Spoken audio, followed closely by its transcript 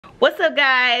What's up,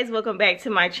 guys? Welcome back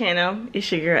to my channel.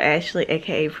 It's your girl Ashley,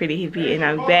 aka Pretty Hippie, and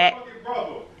I'm back.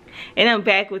 And I'm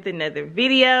back with another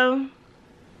video,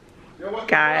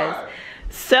 guys.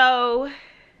 So,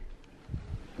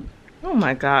 oh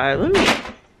my God, look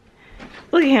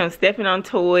at him stepping on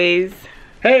toys.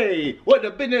 Hey, what the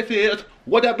business is?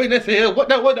 What the business is? What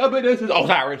the business is?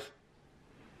 Osiris.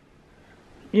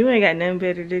 You ain't got nothing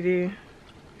better to do.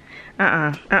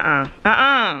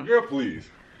 Girl, please.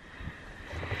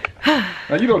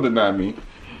 Now you don't deny me.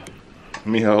 Let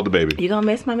me hold the baby. You gonna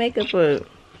mess my makeup up.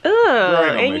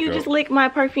 Ugh, and you just licked my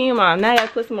perfume on. Now I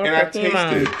gotta put some more perfume on.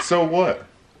 And I tasted. So what?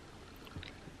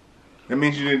 That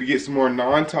means you need to get some more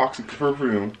non-toxic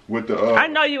perfume with the. I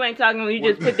know you ain't talking when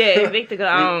you just put that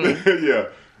Invictica on. Yeah.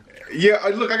 Yeah,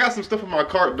 look, I got some stuff in my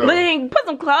cart though. Look, put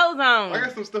some clothes on. I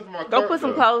got some stuff in my cart. Go put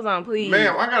some clothes on, please.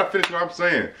 Ma'am, I gotta finish what I'm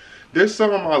saying. There's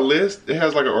some on my list. It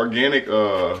has like an organic,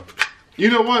 you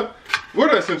know what? Where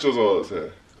the essentials oils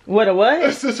at? What a what?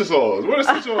 Essentials oils. What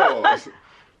essential oils?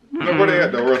 No, where they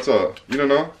at though? What's up? You don't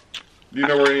know? Do you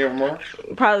know where any of them are?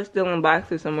 Probably still in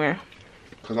boxes somewhere.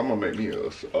 Cause I'm gonna make me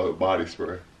a body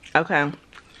spray. Okay.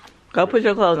 Go put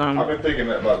your clothes on. I've been thinking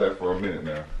about that for a minute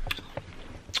now.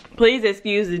 Please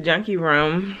excuse the junky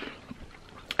room.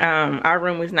 Our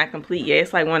room is not complete yet.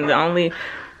 It's like one of the only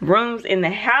rooms in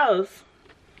the house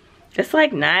that's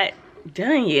like not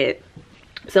done yet.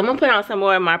 So I'm gonna put on some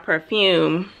more of my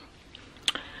perfume.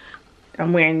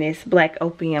 I'm wearing this Black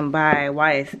Opium by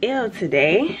YSL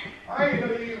today. I ain't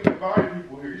know you even invited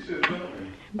people here. You should have told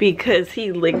me. Because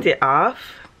he licked it off.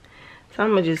 So I'm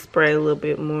gonna just spray a little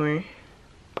bit more.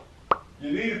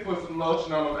 You need to put some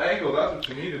lotion on them ankles. That's what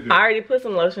you need to do. I already put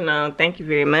some lotion on. Thank you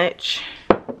very much.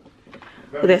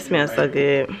 Ooh, that smells so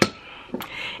good.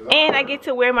 And I get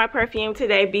to wear my perfume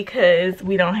today because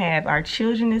we don't have our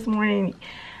children this morning.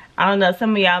 I don't know,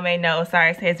 some of y'all may know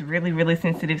Osiris has really, really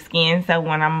sensitive skin. So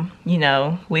when I'm, you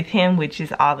know, with him, which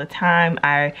is all the time,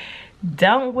 I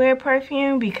don't wear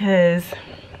perfume because,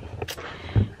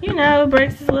 you know, it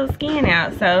breaks his little skin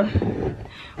out. So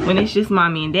when it's just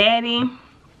mommy and daddy,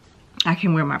 I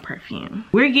can wear my perfume.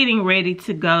 We're getting ready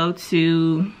to go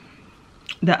to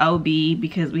the OB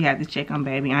because we have to check on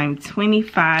baby. I'm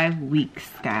 25 weeks,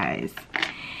 guys.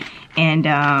 And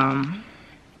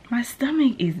my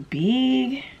stomach is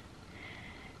big.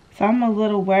 So I'm a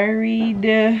little worried.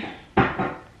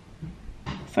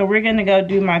 So we're gonna go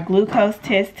do my glucose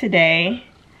test today.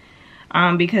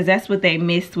 Because that's what they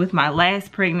missed with my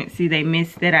last pregnancy. They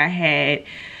missed that I had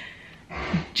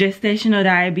gestational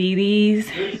diabetes,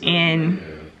 and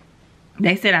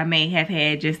they said I may have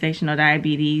had gestational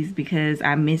diabetes because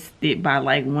I missed it by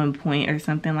like 1 point or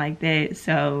something like that.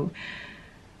 So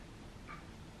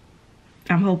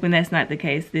I'm hoping that's not the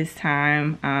case this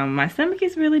time. My stomach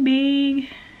is really big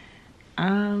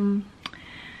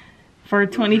for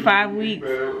 25 weeks.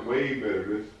 Way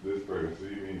better this pregnancy.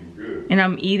 You mean good. And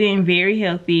I'm eating very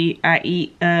healthy. I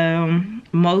eat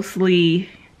mostly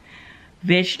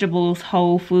vegetables,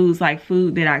 whole foods, like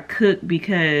food that I cook,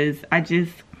 because I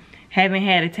just haven't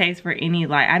had a taste for any,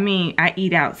 like, I mean, I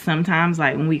eat out sometimes,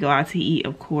 like when we go out to eat,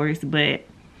 of course, but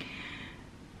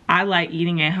I like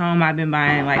eating at home. I've been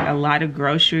buying like a lot of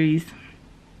groceries,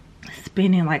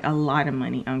 spending like a lot of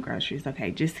money on groceries. Okay,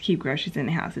 just to keep groceries in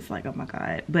the house, it's like, oh my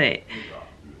God. But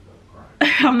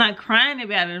I'm not crying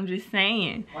about it, I'm just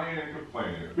saying. I ain't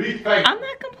complaining. Be thankful. I'm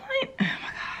not complaining. Oh my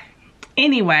God.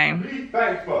 Anyway. Be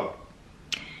thankful.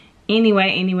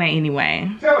 Anyway.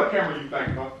 Tell the camera you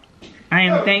thankful. I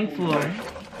am thankful.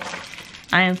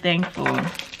 I am thankful.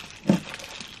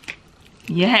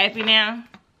 You happy now?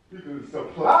 You can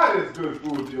supply this good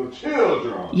food to your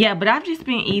children. Yeah, but I've just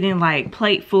been eating like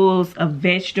platefuls of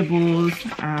vegetables.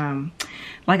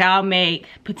 Like I'll make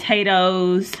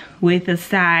potatoes with a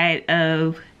side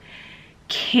of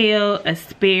kale,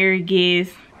 asparagus,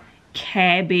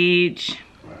 cabbage,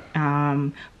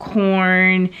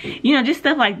 corn, you know, just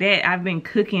stuff like that. I've been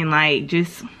cooking like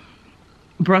just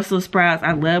Brussels sprouts.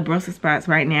 I love Brussels sprouts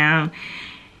right now.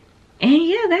 And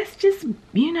yeah, that's just,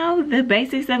 you know, the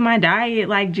basics of my diet,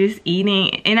 like just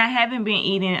eating. And I haven't been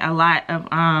eating a lot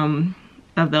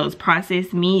of those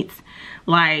processed meats,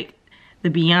 like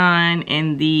the Beyond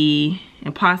and the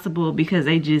Impossible, because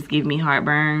they just give me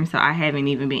heartburn. So I haven't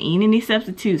even been eating any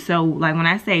substitutes. So like when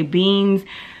I say beans,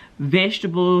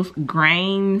 vegetables,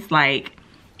 grains, like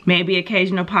maybe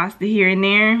occasional pasta here and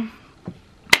there.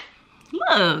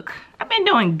 Look, I've been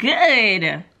doing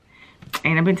good.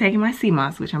 And I've been taking my sea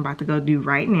moss, which I'm about to go do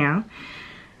right now.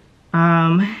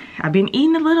 I've been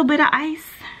eating a little bit of ice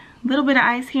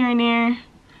here and there.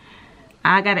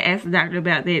 I gotta ask the doctor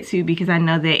about that too, because I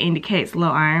know that indicates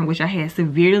low iron, which I had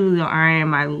severely low iron in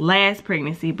my last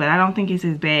pregnancy, but I don't think it's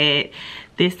as bad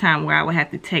this time where I would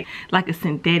have to take like a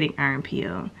synthetic iron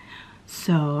pill.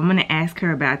 So I'm gonna ask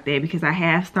her about that, because I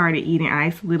have started eating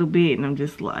ice a little bit and I'm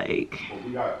just like, well,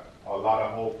 we got a lot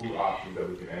of whole food options that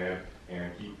we can add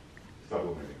and keep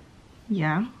supplementing.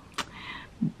 yeah.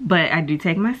 But I do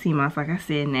take my sea moss, like I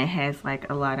said, and that has like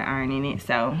a lot of iron in it,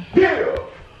 so yeah,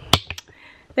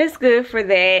 that's good for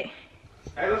that.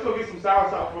 Hey, let's go get some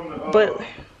soursop from the But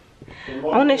I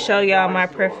want to show y'all my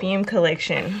perfume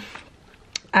collection.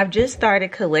 I've just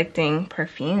started collecting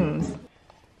perfumes.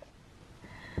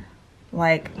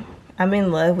 Like, I'm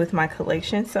in love with my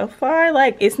collection so far.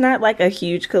 Like, it's not like a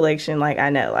huge collection. Like, I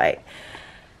know like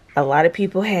a lot of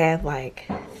people have like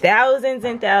thousands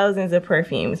and thousands of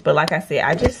perfumes, but like I said,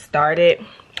 I just started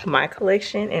my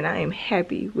collection and I am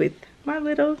happy with my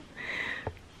little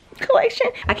collection.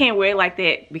 I can't wear it like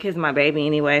that because of my baby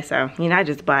anyway, so you know, I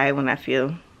just buy it when I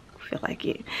feel like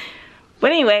it.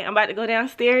 But anyway, I'm about to go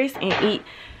downstairs and eat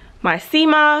my sea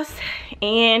moss,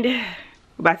 and I'm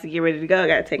about to get ready to go. I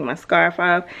gotta take my scarf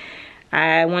off.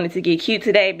 I wanted to get cute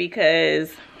today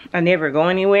because I never go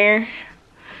anywhere,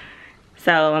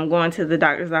 so I'm going to the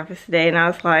doctor's office today, and I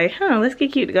was like, let's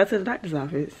get cute to go to the doctor's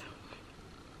office.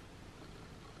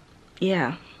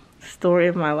 Yeah, story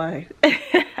of my life.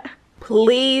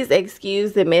 Please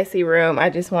excuse the messy room. I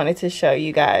just wanted to show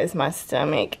you guys my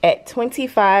stomach at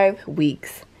 25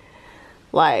 weeks.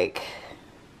 Like,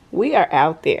 we are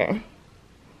out there.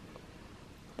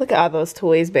 Look at all those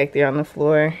toys back there on the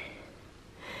floor.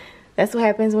 That's what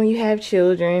happens when you have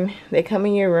children. They come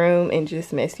in your room and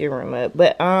just mess your room up.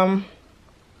 But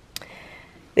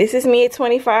this is me at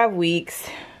 25 weeks.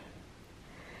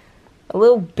 A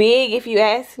little big if you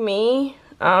ask me.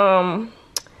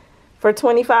 For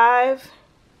 25,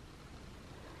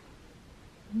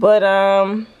 but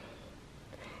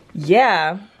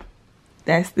yeah,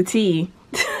 that's the tea.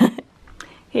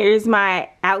 Here's my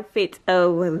outfit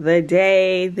of the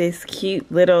day. This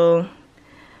cute little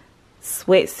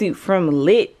sweatsuit from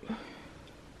Lit.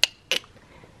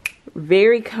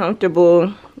 Very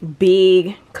comfortable,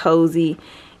 big, cozy,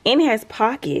 and it has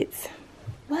pockets.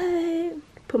 What?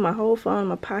 Put my whole phone in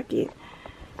my pocket.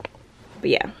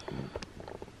 But yeah,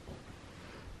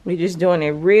 we're just doing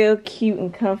it real cute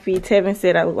and comfy. Tevin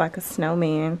said I look like a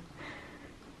snowman.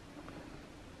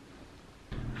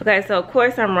 Okay, so of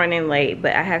course I'm running late,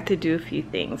 but I have to do a few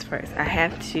things first. I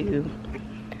have to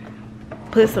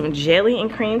put some jelly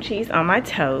and cream cheese on my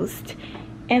toast,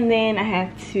 and then I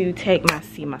have to take my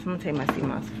sea moss. I'm gonna take my sea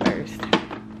moss first. I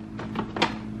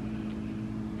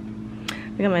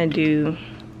think I'm gonna do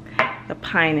the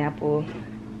pineapple.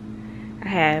 I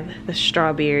have the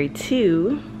strawberry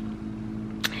too.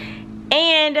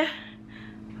 And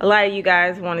a lot of you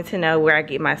guys wanted to know where I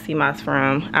get my sea moss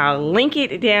from. I'll link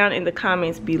it down in the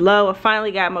comments below. I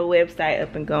finally got my website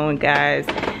up and going, guys.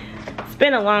 It's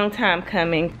been a long time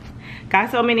coming. Got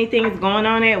so many things going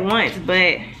on at once,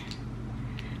 but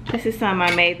this is something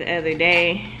I made the other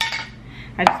day.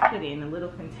 I just put it in a little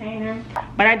container,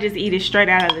 but I just eat it straight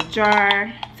out of the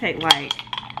jar. Take like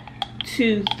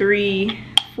 2, 3,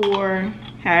 4,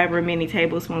 however many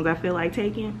tablespoons I feel like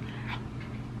taking.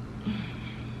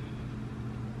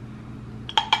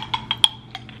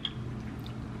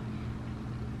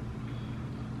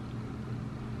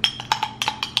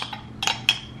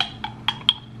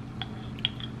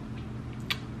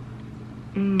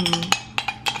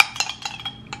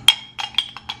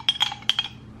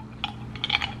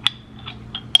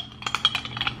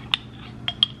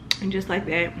 And just like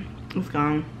that, it's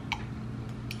gone.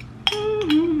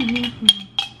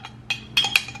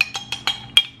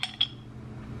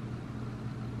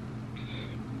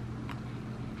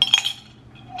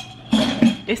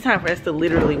 It's time for us to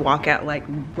literally walk out like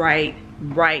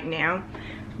right now.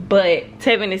 But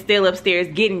Tevin is still upstairs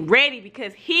getting ready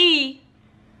because he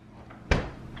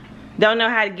don't know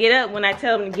how to get up when I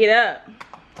tell him to get up.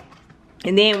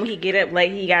 And then when he get up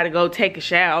late, he gotta go take a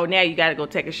shower. Oh, now you gotta go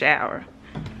take a shower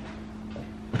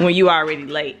when you already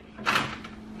late.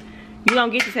 You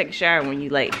don't get to take a shower when you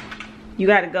late. You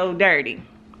gotta go dirty.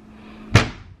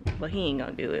 But he ain't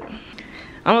gonna do it.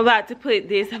 I'm about to put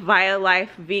this Violife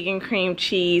vegan cream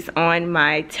cheese on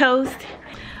my toast.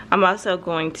 I'm also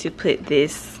going to put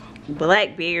this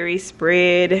blackberry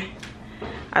spread.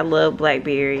 I love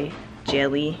blackberry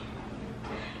jelly.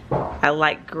 I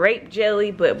like grape jelly,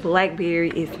 but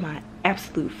blackberry is my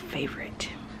absolute favorite.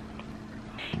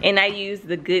 And I use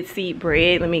the Good Seed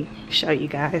bread. Let me show you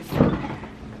guys.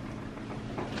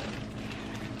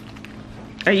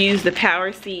 I use the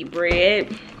Power Seed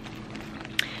bread.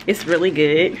 It's really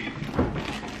good.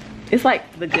 It's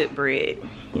like the good bread.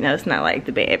 You know, it's not like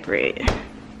the bad bread.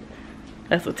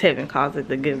 That's what Tevin calls it,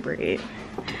 the good bread.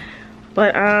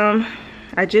 But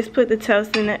I just put the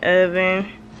toast in the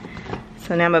oven.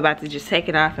 So now I'm about to just take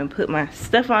it off and put my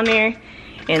stuff on there.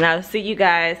 And I'll see you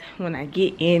guys when I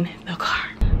get in the car.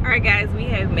 All right, guys, we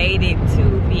have made it to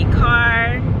the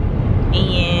car.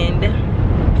 And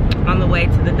on the way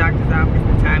to the doctor's office.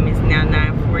 The time is now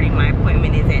 9:40. My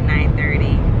appointment is at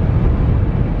 9:30.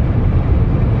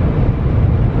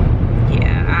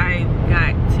 Yeah, I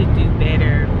got to do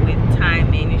better with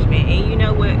time management. And you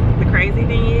know what the crazy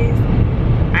thing is?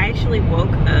 I actually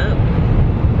woke up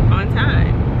on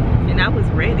time and I was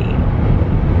ready.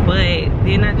 But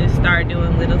then I just started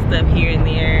doing little stuff here and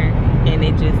there, and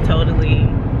it just totally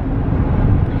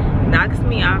knocks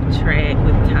me off track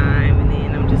with time. And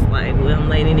then I'm just like, well, I'm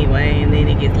late anyway. And then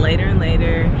it gets later and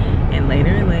later and later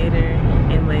and later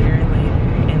and later and later.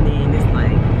 And then it's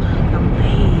like, look, I'm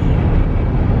late.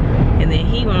 And then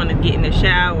he wanted to get in the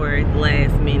shower at the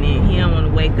last minute. He don't want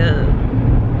to wake up.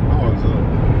 I was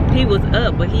up. He was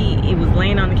up, but he was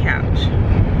laying on the couch.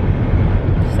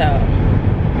 So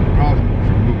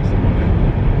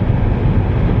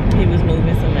he was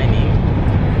moving some money.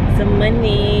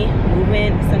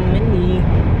 Moving some money.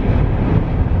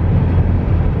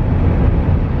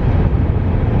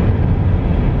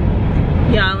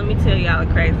 Y'all, let me tell y'all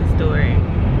a crazy story.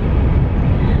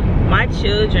 My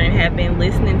children have been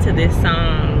listening to this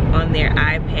song on their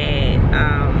iPad.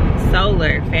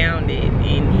 Solar found it,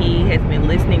 and he has been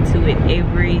listening to it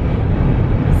every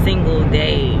single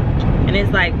day. And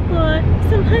it's like, pour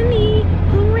some honey,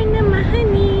 pour in my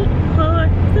honey, pour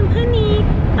some honey.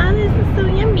 Oh, this is so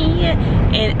yummy.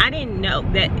 And I didn't know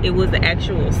that it was the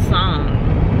actual song.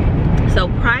 So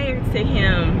prior to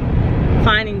him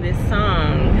finding this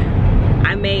song,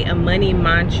 I made a money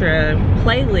mantra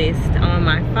playlist on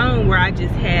my phone where I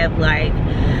just have like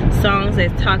songs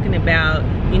that's talking about,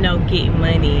 you know, getting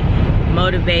money,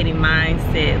 motivating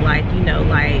mindset, like, you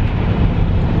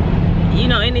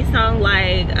know, any song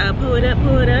like pull it up,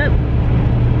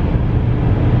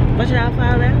 watch it all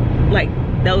fall out, like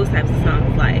those types of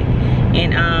songs, like,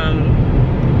 and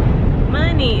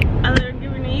money, other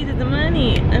giving needs the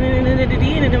money,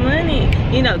 the money,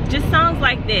 you know, just songs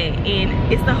like that.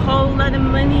 And it's a whole lot of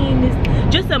money, and it's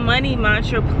just a money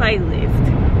mantra playlist.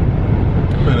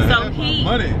 So he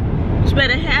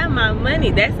better have my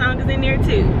money. That song is in there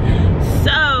too.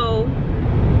 So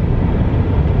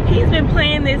he's been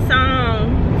playing this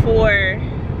song for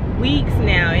weeks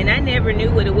now, and I never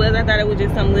knew what it was. I thought it was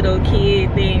just some little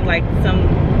kid thing, like some,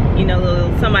 you know,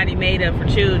 little somebody made up for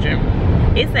children.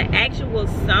 It's an actual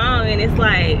song, and it's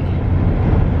like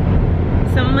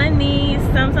some money,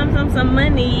 some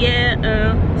money, yeah,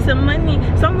 some money.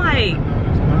 So I'm like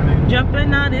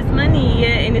jumping all this money,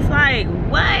 yeah, and it's like,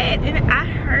 what? And I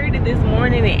heard it this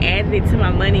morning and added it to my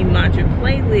money mantra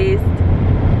playlist.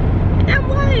 And I'm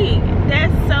like,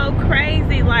 that's so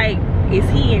crazy. Like, is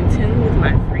he in tune with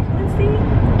my frequency?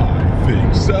 I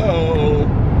think so.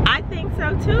 I think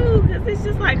so too, because it's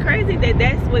just like crazy that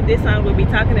that's what this song would be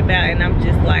talking about. And I'm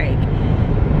just like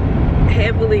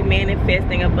heavily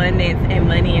manifesting abundance and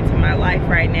money into my life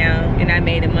right now. And I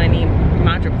made a money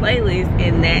mantra playlist,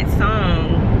 and that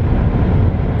song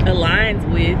aligns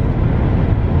with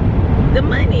the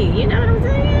money, you know what I'm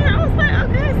saying? I was like,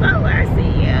 okay, Solar, I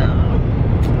see you.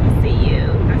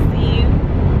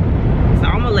 So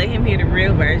I'm gonna let him hear the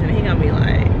real version. He gonna be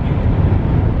like,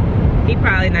 he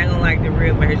probably not gonna like the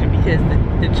real version, because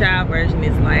the child version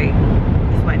is like,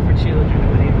 it's like for children or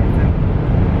whatever. So.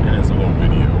 And it's a whole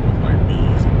video with like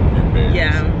bees and bears.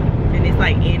 Yeah, and it's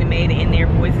like animated, and their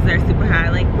voices are super high,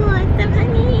 like, pour some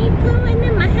honey, pour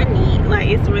in my honey. Like,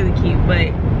 it's really cute,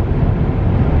 but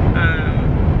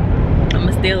I'm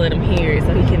gonna still let him hear it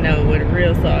so he can know where the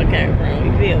real song came from,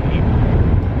 you feel me?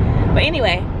 But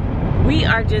anyway, we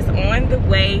are just on the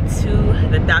way to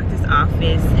the doctor's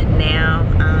office now.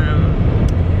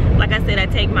 Like I said, I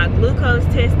take my glucose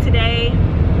test today,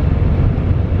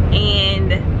 and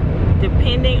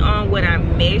depending on what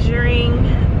I'm measuring,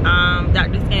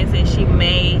 Dr. Scan said she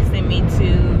may send me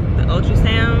to the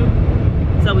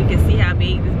ultrasound so we can see how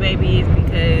big this baby is,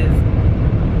 because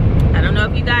I don't know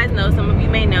if you guys know, some of you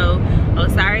may know,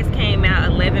 Osiris came out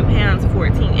 11 pounds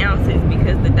 14 ounces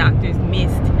because the doctors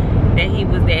missed that he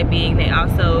was that big. They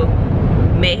also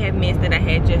may have missed that I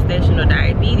had gestational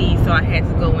diabetes, so I had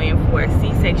to go in for a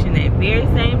C-section that very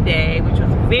same day, which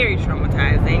was very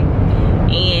traumatizing.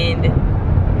 And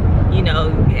you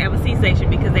know, have a C-section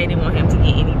because they didn't want him to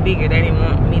get any bigger. They didn't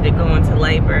want me to go into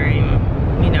labor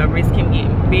and, you know, risk him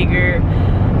getting bigger.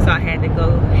 So I had to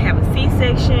go have a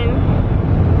C-section.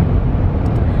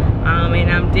 And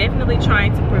I'm definitely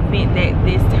trying to prevent that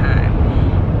this time.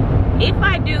 If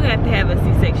I do have to have a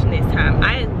C-section this time,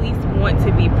 I at least want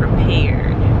to be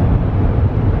prepared.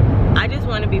 I just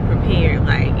want to be prepared.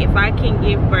 Like, if I can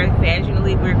give birth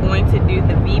vaginally, we're going to do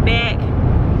the VBAC,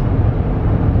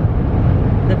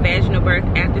 the vaginal birth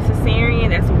after cesarean.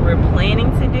 That's what we're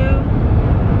planning to do.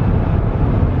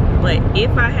 But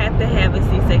if I have to have a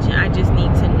C-section, I just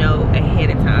need to know ahead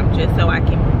of time, just so I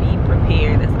can be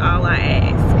prepared. That's all I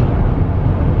ask.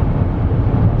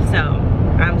 So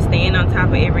I'm staying on top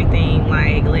of everything,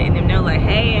 like letting them know, like,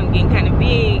 hey, I'm getting kind of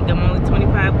big. I'm only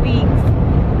 25 weeks.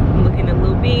 I'm looking a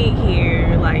little big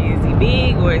here. Like, is he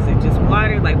big or is it just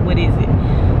water? Like, what is it?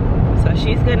 So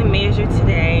she's gonna measure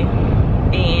today,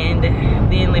 and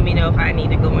then let me know if I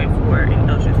need to go in for an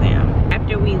ultrasound.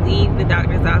 After we leave the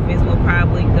doctor's office, we'll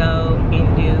probably go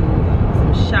and do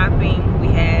some shopping. We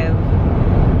have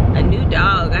a new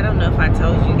dog. I don't know if I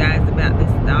told you guys about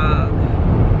this dog.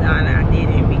 No, I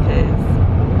didn't, because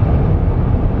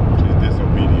she's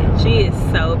disobedient. She is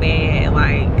so bad.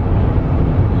 Like,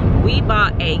 we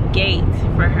bought a gate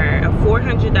for her, a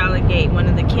 $400 gate, one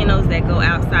of the kennels that go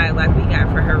outside like we got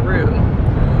for her room.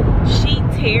 She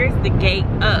tears the gate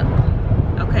up,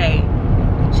 okay?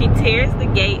 She tears the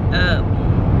gate up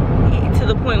to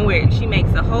the point where she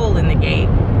makes a hole in the gate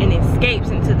and escapes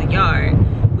into the yard.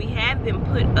 We have them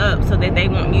put up so that they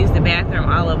won't use the bathroom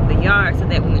all over the yard, so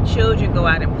that when the children go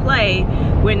out and play,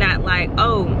 we're not like,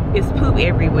 oh, it's poop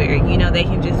everywhere. You know, they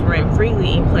can just run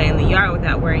freely and play in the yard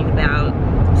without worrying about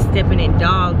stepping in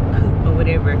dog poop or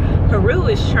whatever. Haru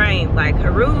is trained. Like,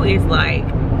 Haru is like,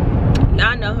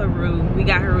 y'all know Haru. We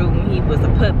got Haru when he was a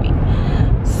puppy.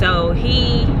 So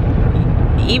he,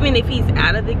 even if he's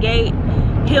out of the gate,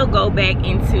 he'll go back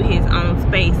into his own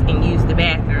space and use the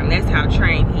bathroom. That's how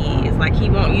trained he is. Like, he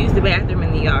won't use the bathroom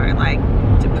in the yard. Like,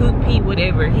 to poop, pee,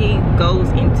 whatever, he goes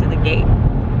into the gate.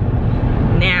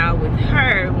 Now, with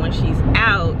her, when she's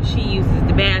out, she uses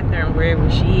the bathroom wherever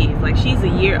she is. Like, she's a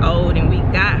year old, and we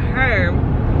got her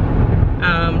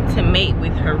to mate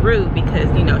with Haru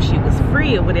because, you know, she was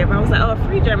free or whatever. I was like, oh, a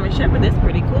free German Shepherd, that's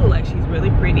pretty cool. Like, she's really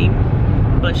pretty.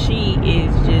 But she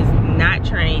is just not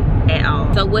trained at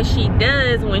all. So what she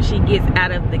does when she gets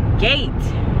out of the gate,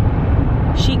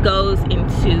 she goes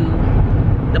into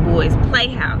the boys'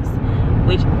 playhouse,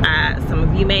 which some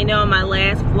of you may know in my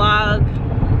last vlog,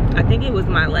 I think it was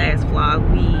my last vlog,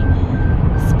 we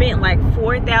spent like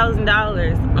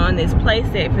 $4,000 on this play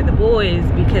set for the boys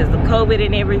because of COVID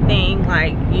and everything.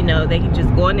 Like, you know, they can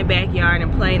just go in the backyard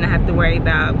and play and not have to worry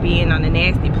about being on a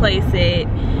nasty play set,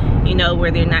 you know,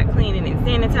 where they're not cleaning and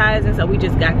sanitizing. So we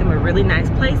just got them a really nice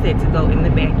play set to go in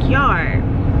the backyard.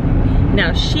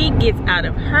 Now she gets out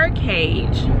of her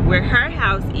cage where her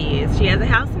house is. She has a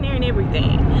house in there and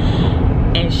everything.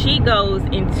 And she goes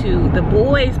into the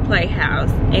boys'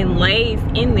 playhouse and lays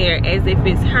in there as if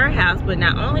it's her house. But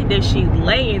not only does she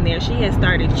lay in there, she has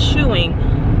started chewing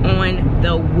on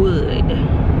the wood.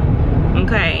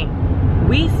 Okay,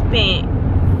 we spent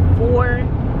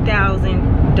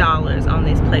 $4,000 on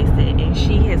this playset, and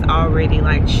she has already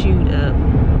like chewed up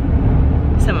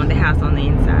some of the house on the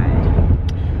inside.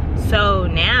 So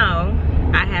now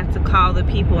I have to call the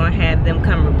people and have them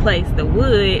come replace the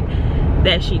wood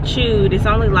that she chewed. It's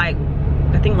only like,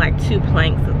 I think like 2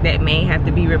 planks that may have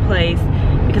to be replaced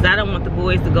because I don't want the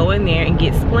boys to go in there and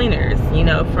get splinters, you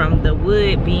know, from the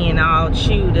wood being all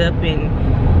chewed up and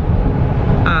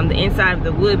the inside of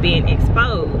the wood being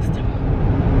exposed.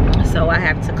 So I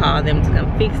have to call them to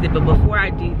come fix it. But before I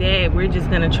do that, we're just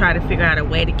gonna try to figure out a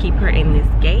way to keep her in this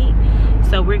gate.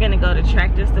 So we're gonna go to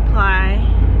Tractor Supply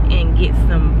and get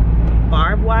some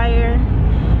barbed wire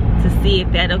to see if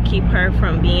that'll keep her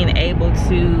from being able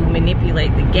to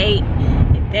manipulate the gate.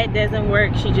 If that doesn't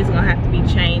work, she's just gonna have to be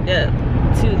chained up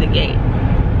to the gate.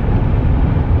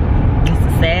 It's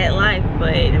a sad life,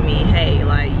 but I mean, hey,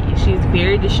 like, she's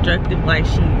very destructive. Like,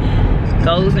 she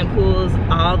goes and pulls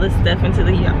all the stuff into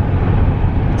the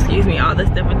yard, excuse me, all the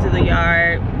stuff into the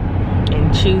yard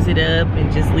and chews it up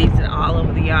and just leaves it all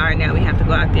over the yard. Now we have to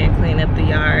go out there and clean up the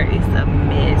yard. It's a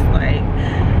mess. Like,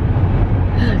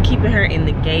 keeping her in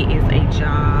the gate is a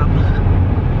job.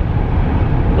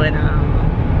 But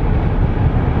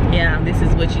yeah, this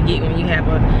is what you get when you have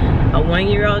a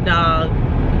 1-year-old dog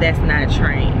that's not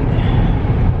trained.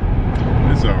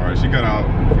 It's alright. She got out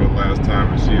for the last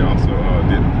time, and she also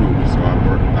didn't poop, so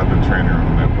I've been training her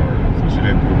on that part. So she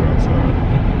didn't poop outside.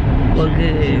 Well,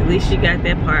 good. At least she got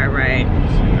that part right.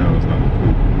 She knows not to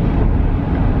poop.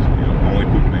 You know, only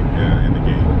pooping in the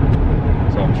game.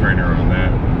 So I'm training her on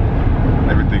that.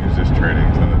 Everything is just training.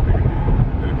 It's not that big a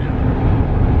deal.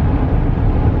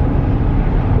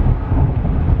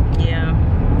 Yeah,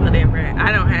 but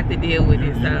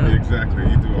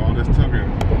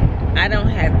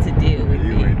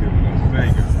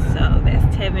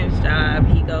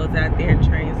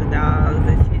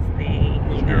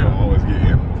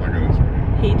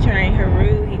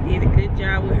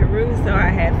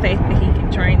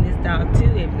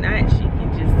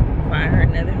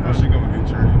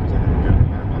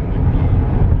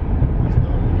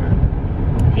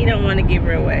want to give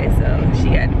her away, so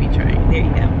she got to be trained. There you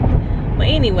go. But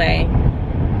anyway,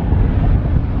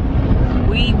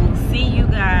 we will see you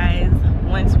guys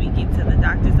once we get to the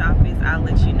doctor's office. I'll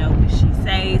let you know what she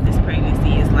says. This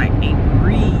pregnancy is like a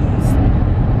breeze,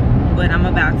 but I'm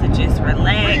about to just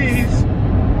relax.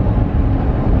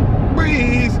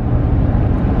 Breeze.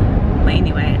 But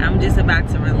anyway, I'm just about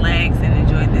to relax and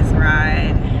enjoy this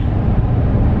ride.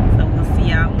 So we'll see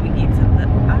y'all when we get to the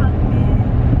office.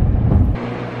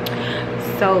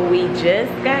 So we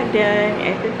just got done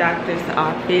at the doctor's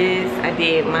office. I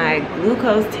did my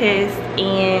glucose test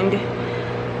and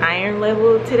iron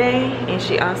level today, and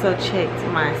she also checked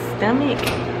my stomach.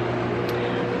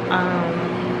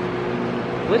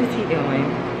 What is he doing?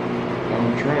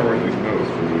 I'm trying to write these notes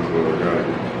for this little guy.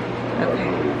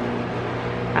 Okay.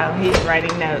 Oh, he's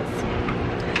writing notes.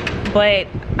 But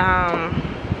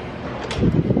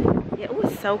yeah, it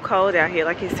was so cold out here,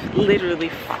 like it's literally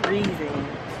freezing.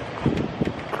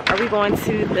 Are we going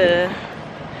to the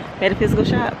metaphysical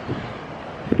shop?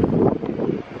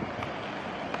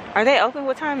 Are they open?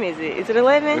 What time is it? Is it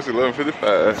 11? It's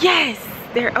 11:55. Yes,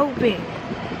 they're open.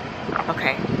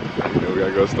 Okay. Yeah, we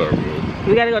gotta go to Starbucks.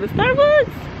 We gotta go to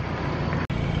Starbucks?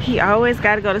 He always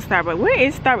gotta go to Starbucks. Where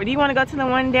is Starbucks? Do you wanna go to the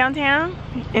one downtown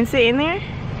and sit in there?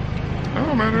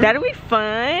 Oh, man. That'll be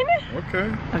fun.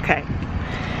 Okay. Okay.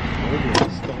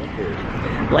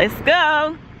 Let's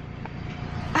go.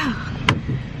 Oh.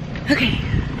 Okay.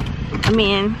 I'm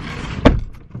in.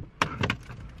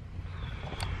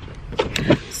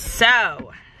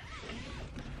 So.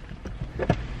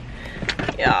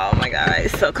 Oh my God,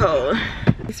 it's so cold.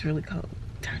 It's really cold.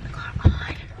 Turn the car on.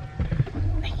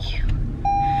 Thank you.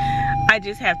 I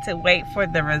just have to wait for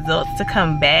the results to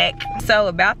come back. So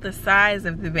about the size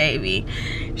of the baby,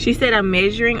 she said I'm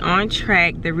measuring on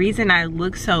track. The reason I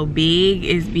look so big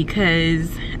is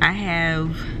because I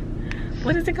have,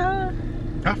 what is it called?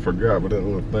 I forgot what that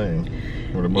little thing.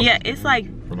 Yeah, it's like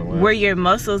where your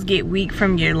muscles get weak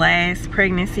from your last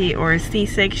pregnancy or a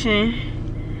C-section,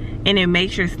 and it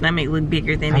makes your stomach look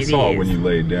bigger than it is. I saw it when you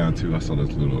laid down too. I saw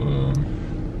this little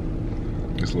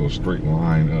straight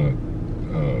line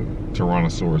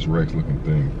Tyrannosaurus Rex looking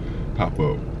thing pop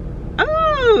up.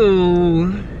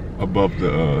 Oh. Above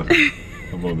the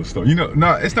above the stove. You know,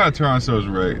 no, it's not Tyrannosaurus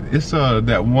Rex. It's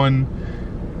that one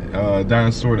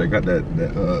dinosaur that got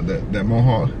that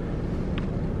mohawk.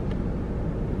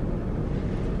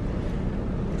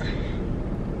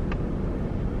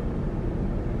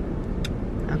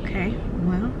 Okay,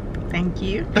 well, thank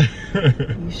you.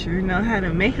 You sure know how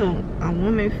to make a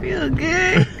woman feel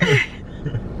good.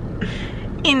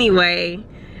 Anyway,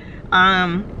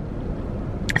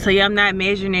 so yeah, I'm not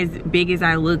measuring as big as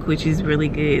I look, which is really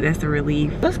good. That's a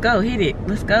relief. Let's go, hit it.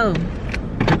 Let's go.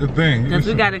 Hit the thing. Because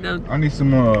we gotta go. I need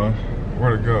some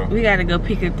where to go? We gotta go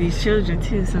pick up these children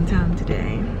too sometime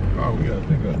today. Oh, we gotta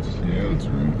pick up. Yeah, that's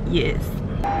right. Yes.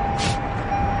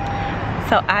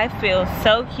 So I feel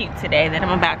so cute today that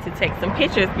I'm about to take some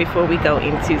pictures before we go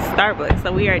into Starbucks.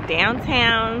 So we are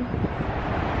downtown,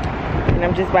 and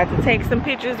I'm just about to take some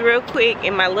pictures real quick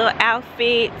in my little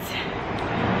outfit.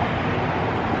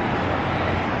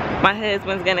 My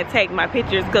husband's gonna take my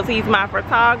pictures because he's my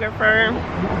photographer.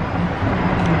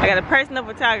 I got a personal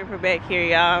photographer back here,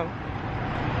 y'all.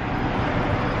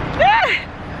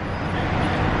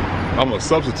 I'm a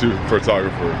substitute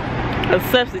photographer. A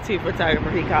substitute photographer,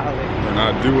 he called it. And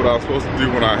I do what I'm supposed to do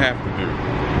when I have to do.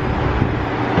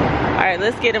 All right,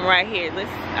 let's get him right here.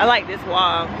 I like this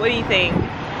wall. What do you think?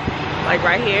 Like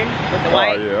right here with the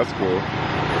white? Oh yeah, that's cool.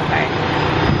 Okay.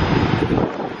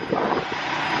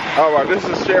 All right, this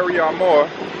is Sherry Armour,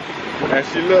 and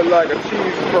she look like a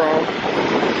cheese crumb.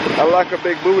 I like a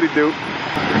big booty dude.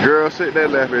 Girl, sit that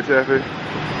left and tap it.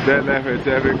 That left and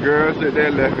tap it. Girl, sit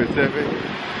that left and tap it.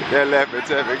 That left and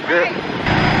tap it. Girl.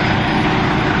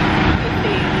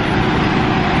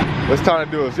 What's time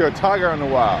to do this? You're a tiger in the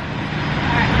wild.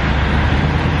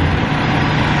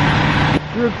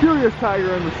 You're a curious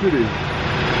tiger in the city.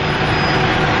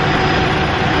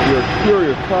 You're a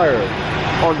curious tiger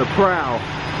on the prowl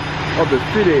of the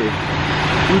city.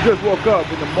 You just woke up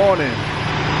in the morning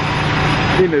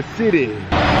in the city.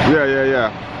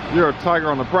 Yeah. You're a tiger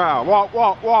on the prowl. Walk,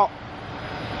 walk, walk.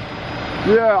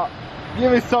 Yeah,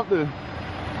 give me something.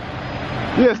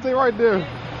 Yeah, stay right there.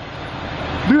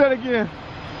 Do that again.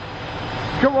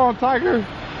 Come on, tiger.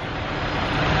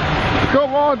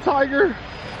 Come on, tiger.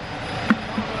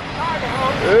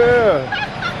 Yeah.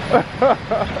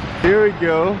 Here we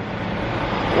go.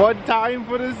 One time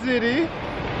for the city.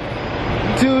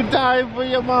 Two times for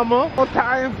your mama. One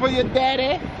time for your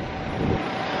daddy.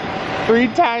 Three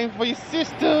times for your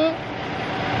sister.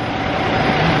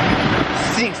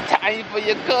 6 time for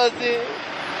your cousin.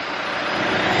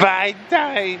 5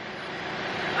 time.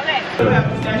 Okay.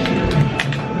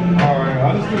 Alright,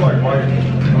 I'll just do like white.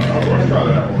 Let's try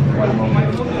that one. But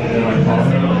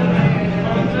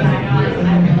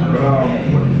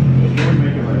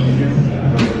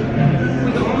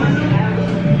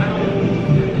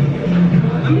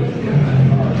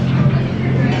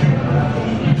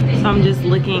so I'm just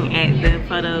looking at the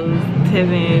photos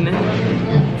Tevin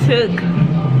took.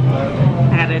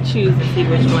 I gotta choose and see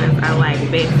which ones I like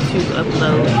best to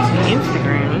upload to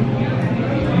Instagram.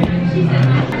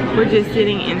 We're just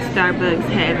sitting in Starbucks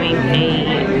having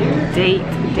a date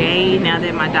day now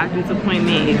that my doctor's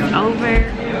appointment is over.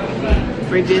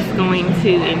 We're just going to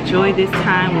enjoy this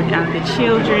time without the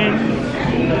children.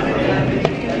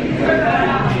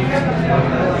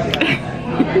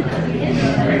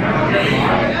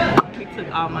 He took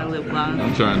all my lip gloss.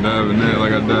 I'm trying to dive in there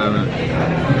like I dive in.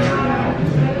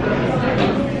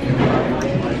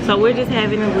 So we're just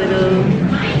having a little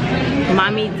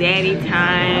mommy daddy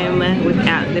time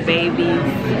without the babies.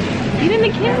 Get in the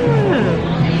camera.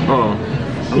 Oh.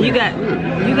 You got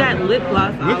lip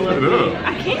gloss all Lift it over. up.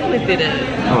 I can't lift it up.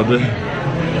 Oh, damn.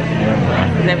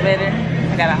 Is that better?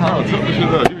 I gotta Oh, hold. tell the shit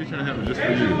up. You be trying to have it just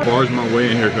for you. Bars my way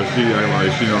in here because she act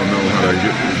like she don't know how to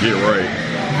get right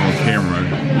on camera.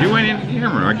 You ain't in the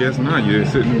camera. I guess not. You're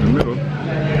sitting in the middle.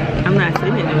 I'm not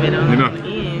sitting in the middle. You're not. I'm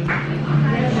in.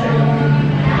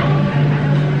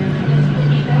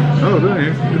 Oh,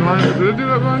 dang. Did it do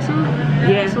that by itself?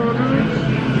 Yeah. That's all it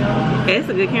did? It's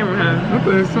a good camera, huh? That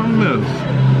thing's something else.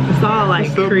 It's all like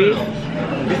It's something crisp. else.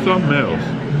 It's something else.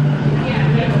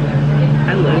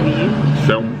 I love you.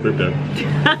 Something.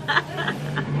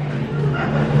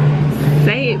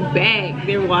 Say it back.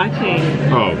 They're watching.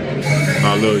 Oh, I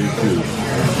love you too.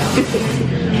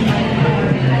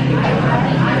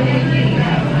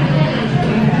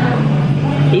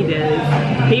 He does.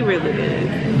 He really does.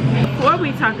 Before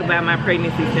we talk about my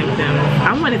pregnancy symptoms,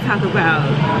 I want to talk about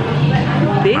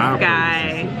this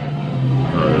guy.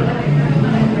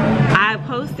 I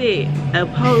posted a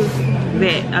post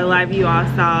that a lot of you all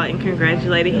saw and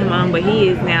congratulated him on, but he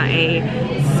is now a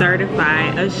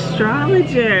certified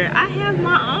astrologer. I have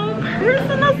my own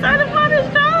personal certified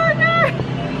astrologer.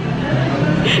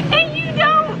 And you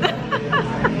don't.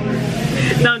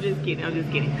 No, I'm just kidding. I'm just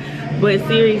kidding. But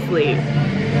seriously,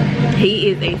 he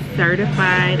is a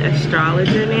certified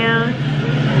astrologer now,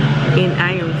 and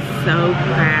I am so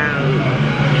proud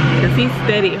because he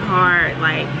studied hard.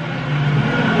 Like,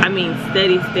 I mean,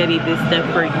 studied this stuff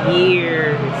for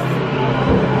years,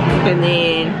 and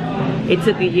then it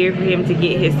took a year for him to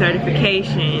get his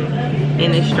certification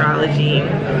in astrology.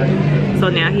 So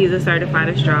now he's a certified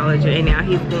astrologer, and now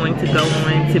he's going to go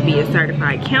on to be a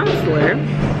certified counselor,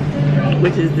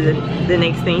 which is the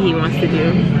next thing he wants to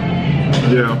do.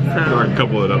 Yeah, So I can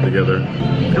couple it up together.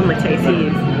 I'm gonna taste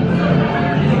his.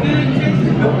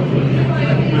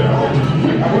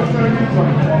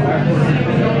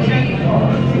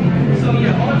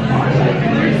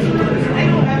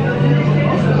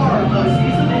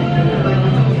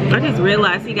 I just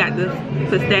realized he got the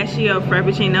pistachio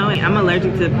frappuccino, and I'm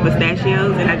allergic to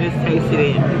pistachios, and I just tasted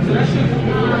it.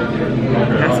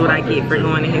 That's what I get for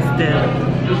going to his stuff.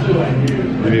 You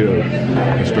need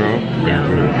a straw? No,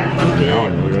 I'm good. I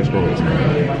don't know, that's probably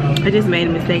I just made a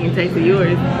mistake and tasted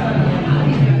yours.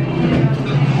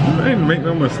 I didn't make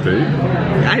no mistake.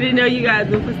 I didn't know you got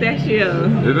the pistachio.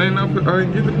 It ain't no, I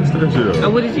didn't get the pistachio. Oh,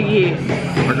 what did you get? I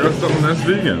got something that's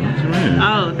vegan. What you mean?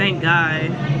 Oh, thank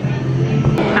God.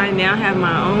 I now have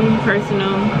my own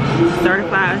personal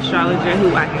certified astrologer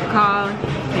who I can call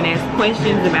and ask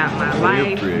questions about my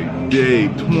life. Every day,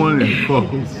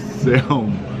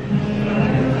 24/7.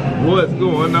 What's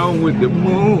going on with the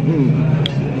moon?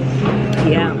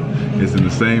 Yeah. It's in the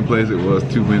same place it was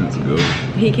 2 minutes ago.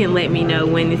 He can let me know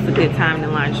when it's a good time to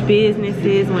launch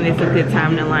businesses, when it's a good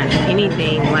time to launch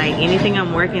anything, like anything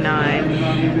I'm working on.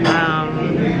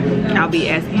 I'll be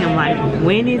asking him like,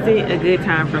 when is it a good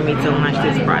time for me to launch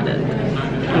this product?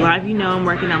 A lot of you know I'm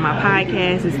working on my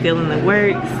podcast. It's still in the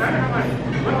works.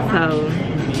 So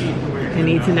I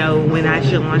need to know when I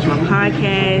should launch my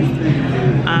podcast.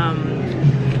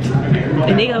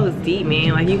 And it goes deep,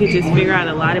 man. Like, you could just figure out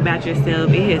a lot about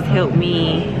yourself. It has helped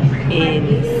me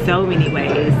in so many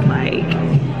ways. Like,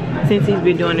 since he's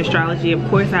been doing astrology, of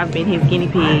course I've been his guinea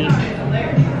pig.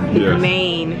 The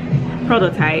main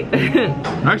prototype.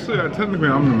 Actually, technically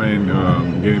I'm the main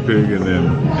guinea pig, and then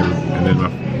a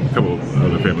couple of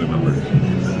other family members.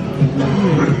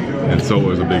 And so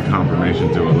was a big confirmation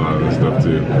to a lot of the stuff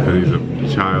too, because he's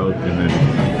a child, and then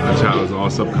a child is all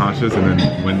subconscious, and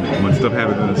then when stuff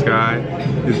happens in the sky,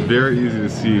 it's very easy to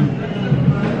see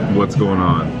what's going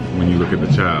on when you look at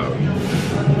the child.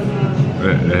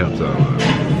 That helps out a lot.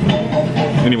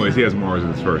 Anyways, he has Mars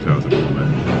in his first house at the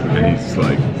moment, and he's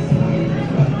like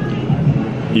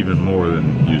even more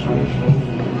than usual.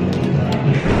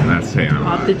 And that's saying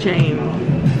off the chain.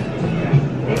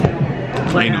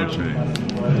 Ain't no chain.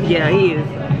 Yeah, he is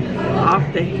off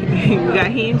the. We got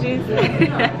hinges. He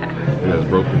has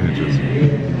broken hinges.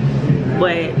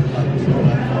 But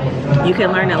you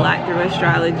can learn a lot through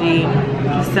astrology,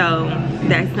 so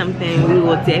that's something we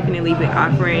will definitely be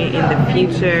offering in the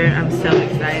future. I'm so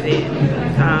excited.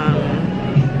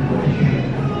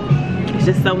 It's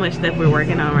just so much stuff we're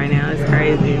working on right now. It's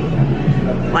crazy.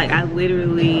 Like, I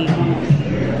literally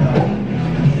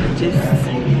just,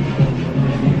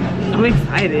 I'm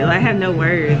excited. I have no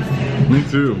words. Me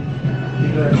too.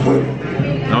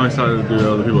 I'm excited to do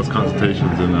other people's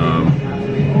consultations and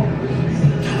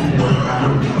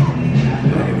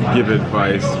give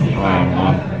advice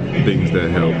on things that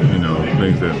help, you know,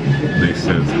 things that make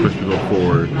sense, push people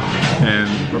forward, and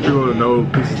for people to know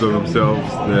pieces of themselves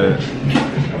that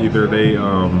either they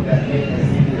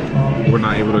were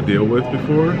not able to deal with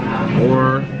before,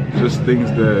 or just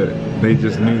things that they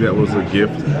just knew that was a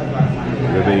gift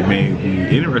that they may be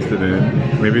interested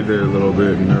in. Maybe they're a little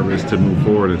bit nervous to move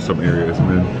forward in some areas, and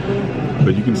then,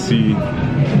 but you can see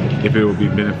if it will be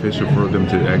beneficial for them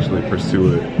to actually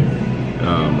pursue it,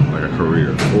 like a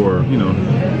career, or, you know,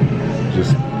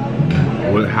 just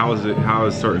how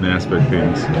is certain aspect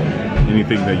things,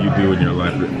 anything that you do in your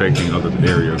life affecting other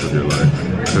areas of your life,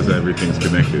 because everything's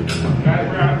connected.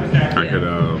 I could,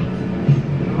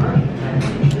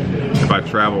 if I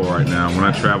travel right now, when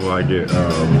I travel I get,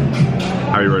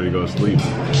 I be ready to go to sleep.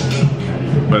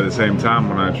 But at the same time,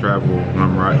 when I travel, when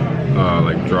I'm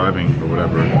like driving or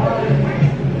whatever,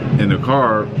 in the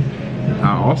car,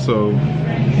 I also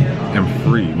am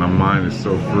free. My mind is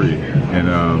so free. And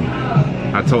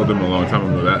I told them a long time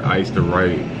ago that I used to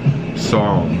write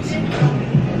songs.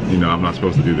 You know, I'm not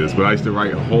supposed to do this, but I used to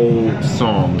write whole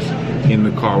songs in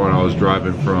the car when I was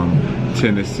driving from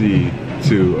Tennessee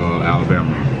to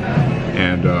Alabama.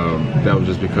 And that was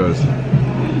just because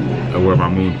of where my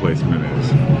moon placement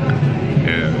is.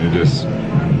 And it just,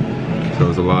 so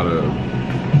it's a lot of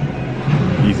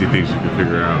easy things you can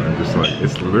figure out, and just like,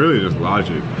 it's really just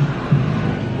logic.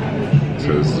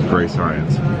 So it's great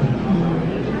science.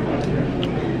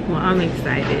 Well, I'm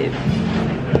excited.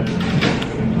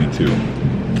 Me too.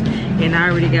 And I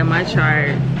already got my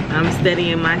chart. I'm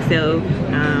studying myself,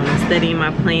 studying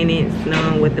my planets,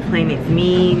 knowing what the planets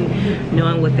mean,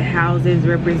 knowing what the houses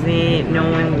represent,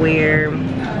 knowing where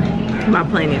my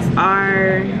planets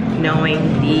are, knowing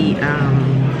the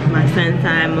my sun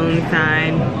sign, moon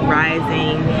sign,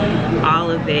 rising, all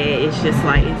of that. It's just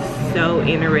like, it's so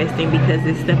interesting because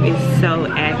this stuff is so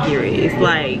accurate. It's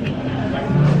like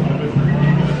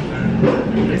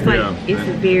yeah,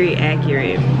 it's very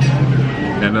accurate.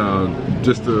 And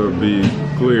just to be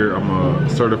clear, I'm a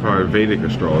certified Vedic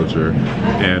astrologer,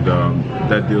 and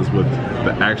that deals with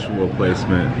the actual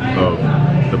placement of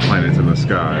the planets in the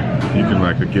sky. You can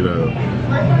like get a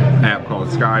app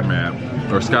called Sky Map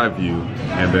or Sky View,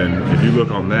 and then if you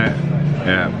look on that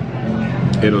app,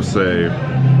 it'll say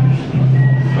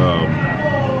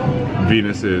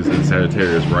Venus is in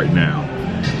Sagittarius right now,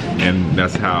 and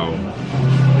that's how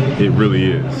it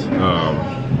really is.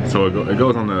 So it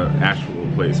goes on the actual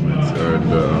placements,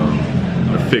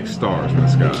 the fixed stars in the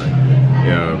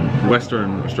sky.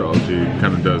 Western astrology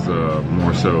kind of does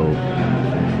more so,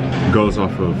 goes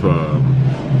off of a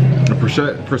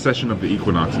precession of the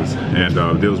equinoxes, and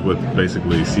deals with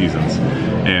basically seasons.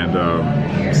 And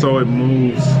so it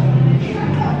moves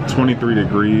 23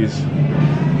 degrees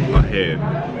ahead.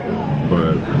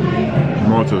 But the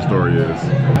moral to the story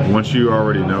is, once you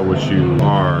already know what you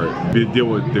are, they deal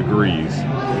with degrees.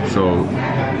 So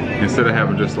instead of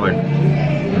having just like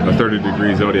a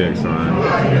 30-degree zodiac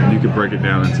sign, you could break it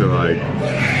down into like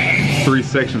 3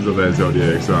 sections of that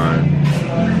zodiac sign,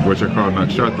 which are called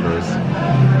nakshatras.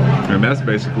 And that's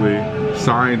basically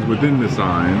signs within the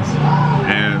signs,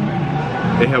 and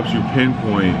it helps you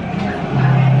pinpoint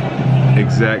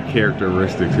exact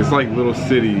characteristics. It's like little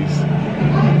cities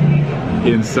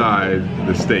inside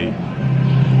the state,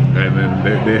 and then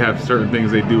they have certain things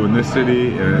they do in this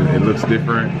city and it looks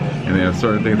different, and they have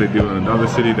certain things they do in another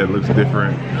city that looks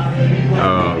different.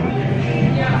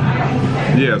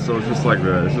 Yeah, so it's just like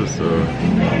that. It's just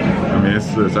I mean,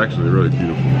 it's actually really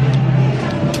beautiful.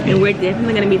 And we're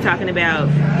definitely going to be talking about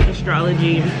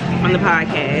astrology on the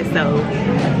podcast, so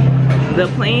The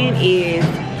plan is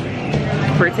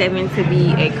for Tevin to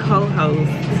be a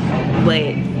co-host,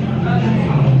 but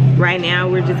right now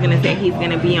we're just gonna say he's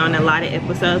gonna be on a lot of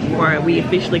episodes before we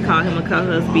officially call him a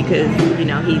co-host, because you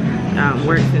know he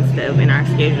works and stuff and our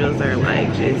schedules are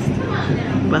like just,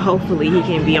 but hopefully he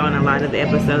can be on a lot of the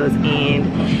episodes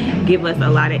and give us a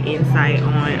lot of insight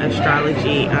on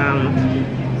astrology,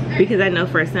 because I know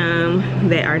for some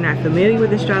that are not familiar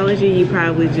with astrology, you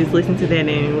probably just listened to that and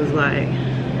it was like,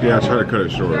 yeah, I try to cut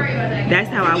it short. That's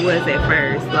how I was at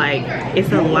first. Like,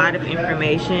 it's a lot of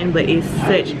information, but it's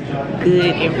such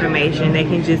good information that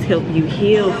can just help you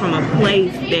heal from a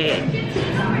place that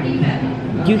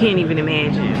you can't even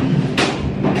imagine.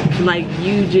 Like,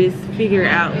 you just figure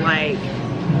out, like,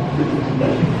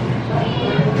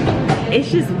 it's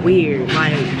just weird.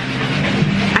 Like,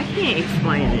 I can't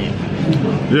explain it.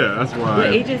 Yeah, that's why.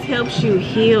 But it just helps you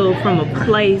heal from a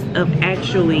place of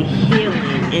actually healing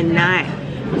and not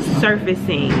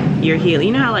surfacing your healing.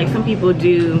 You know how like some people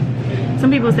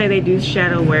say they do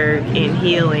shadow work and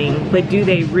healing, but do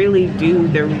they really do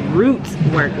the root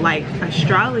work? Like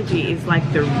astrology is like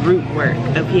the root work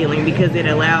of healing, because it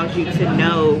allows you to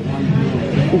know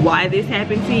why this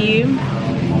happened to you.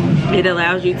 It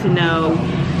allows you to know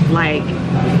like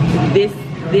this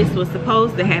was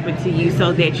supposed to happen to you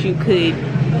so that you could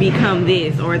become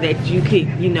this, or that you could,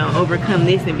 you know, overcome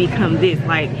this and become this.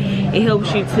 Like, it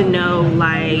helps you to know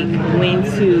like when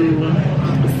to,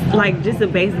 like just a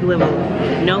basic level,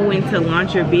 know when to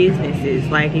launch your businesses.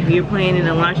 Like if you're planning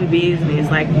to launch a business,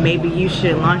 like maybe you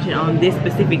should launch it on this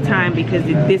specific time because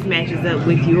this matches up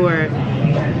with your,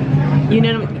 you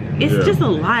know, it's just a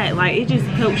lot. Like it just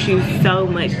helps you so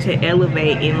much to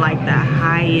elevate in like the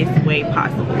highest way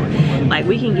possible. Like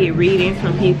we can get readings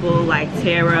from people like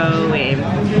tarot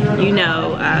and, you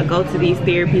know, go to these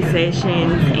therapy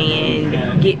sessions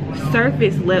and get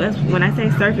surface level. When I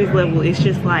say surface level, it's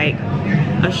just like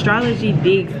astrology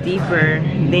digs deeper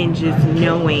than just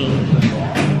knowing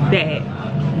that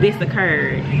this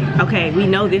occurred. Okay, we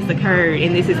know this occurred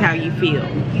and this is how you feel.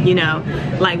 You know,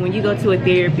 like when you go to a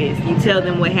therapist, you tell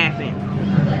them what happened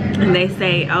and they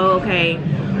say, oh, okay,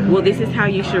 well this is how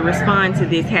you should respond to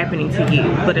this happening to you.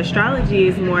 But astrology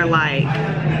is more like,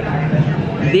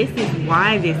 this is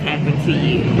why this happened to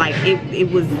you. Like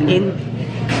it was in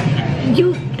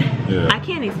you. I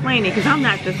can't explain it because I'm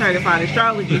not the certified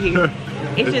astrologer here.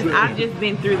 It's just, I've just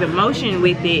been through the motion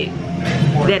with it,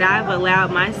 that I've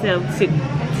allowed myself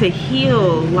to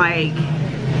heal, like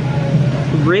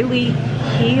really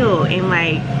heal. And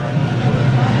like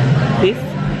this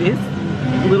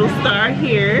little star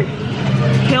here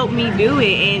helped me do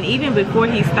it. And even before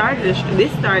he started,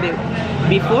 this started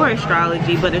before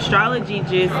astrology, but astrology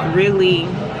just really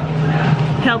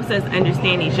helps us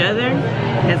understand each other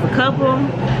as a couple.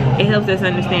 It helps us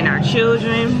understand our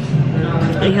children.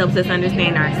 It helps us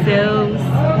understand ourselves.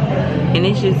 And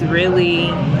it's just really,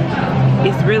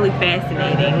 it's really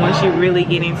fascinating once you really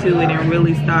get into it and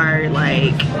really start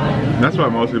like. That's why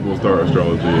most people start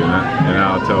astrology, and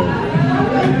I'll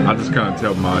just kind of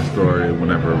tell my story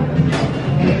whenever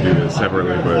we do this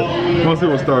separately. But most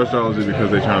people start astrology because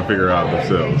they're trying to figure out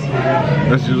themselves.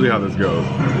 That's usually how this goes.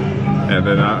 And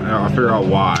then I figure out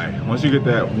why. Once you get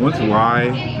that,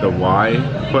 the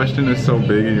why question is so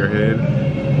big in your head,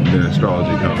 then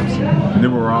astrology comes.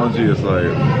 Numerology is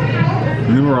like,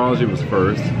 numerology was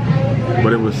first,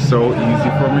 but it was so easy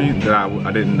for me that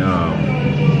I didn't,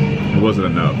 it wasn't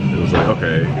enough. It was like,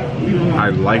 okay, I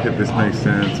like that this makes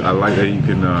sense. I like that you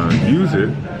can use it.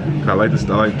 I like this.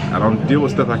 I don't deal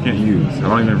with stuff I can't use. I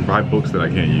don't even buy books that I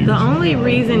can't use. The only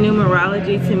reason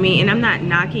numerology to me, and I'm not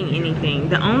knocking anything,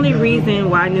 the only reason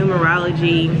why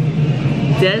numerology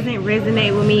doesn't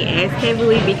resonate with me as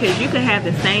heavily, because you could have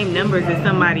the same numbers as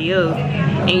somebody else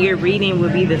and your reading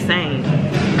would be the same,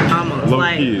 almost. Low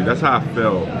like key, that's how I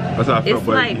felt. That's how I felt. It's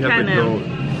but like you have kind to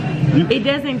of, it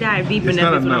doesn't dive deep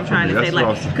enough is what I'm trying to say.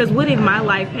 Like, because what if my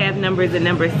life have numbers at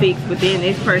number 6, but then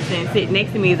this person sitting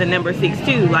next to me is a number 6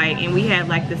 too, like, and we have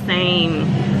like the same,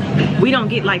 we don't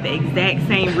get like the exact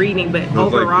same reading, but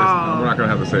overall like we're not gonna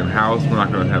have the same house, we're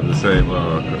not gonna have the same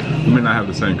we may not have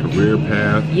the same career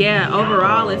path. Yeah,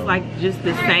 overall it's like just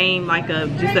the same, like a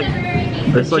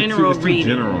general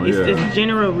reading. It's just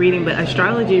general reading, but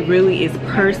astrology really is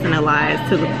personalized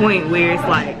to the point where it's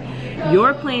like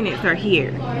your planets are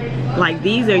here, like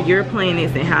these are your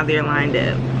planets and how they're lined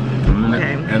up.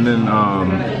 Okay. And then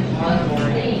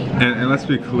and let's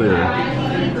be clear,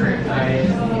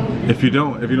 if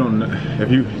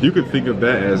you could think of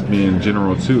that as being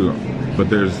general too,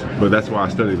 but that's why I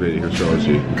study Vedic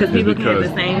astrology. Because people can have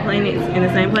the same planets in the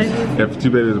same places? If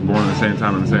two babies are born at the same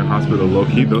time in the same hospital, low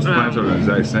key, those planets are the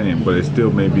exact same, but it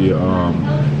still may be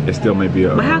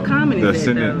but how common is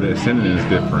it though? The ascendant is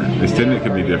different. The ascendant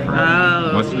can be different.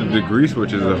 Oh. Once the degree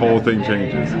switches, the whole thing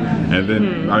changes. And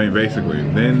then, I mean, basically,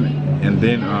 when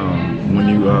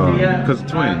you, because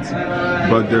twins,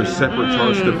 but there's separate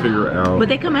charts to figure out. But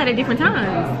they come out at different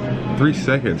times. 3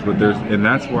 seconds, but and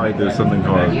that's why there's something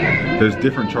called, there's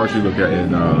different charts you look at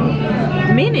in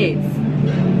minutes.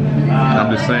 I'm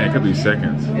just saying, it could be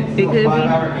seconds. It could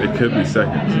be? It could be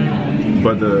seconds.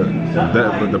 But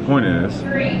the point is,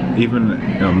 even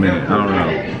in a minute, I don't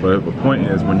know. But the point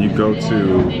is, when you go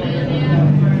to,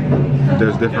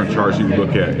 there's different charts you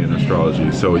look at in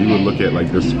astrology. So you would look at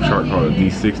like this chart called a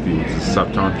D60, which is a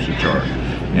Saptantra chart.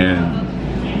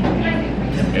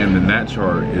 And then that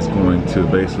chart is going to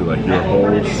basically like your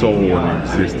whole soul and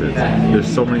existence. There's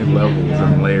so many levels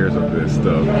and layers of this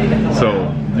stuff.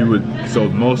 So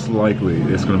most likely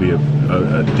it's going to be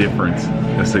a difference,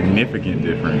 a significant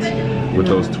difference with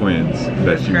those twins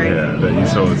that you have.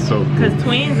 It's so cool. Because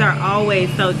twins are always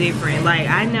so different. Like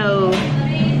I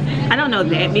don't know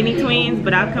that many twins,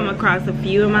 but I've come across a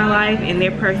few in my life, and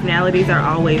their personalities are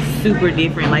always super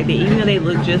different. Like even though they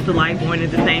look just alike, born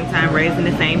at the same time, raised in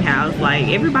the same house, like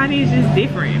everybody is just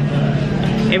different.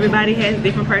 Everybody has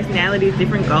different personalities,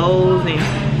 different goals, and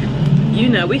you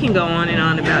know, we can go on and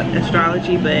on about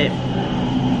astrology, but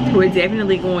we're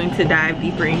definitely going to dive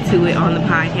deeper into it on the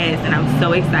podcast, and I'm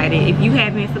so excited. If you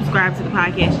haven't subscribed to the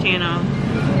podcast channel,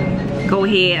 go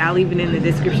ahead. I'll leave it in the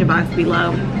description box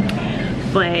below.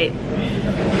 But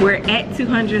we're at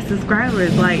 200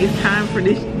 subscribers. Like, it's time for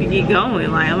this to get going.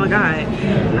 Like, oh my God.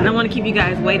 I don't want to keep you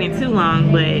guys waiting too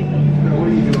long, but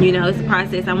you know, it's a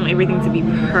process. I want everything to be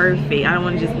perfect. I don't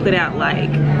want to just put out like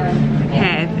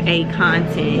half a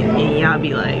content and y'all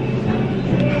be like,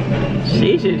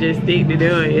 she should just stick to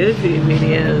doing YouTube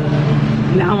videos.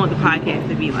 Now I want the podcast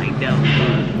to be like dope.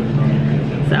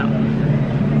 So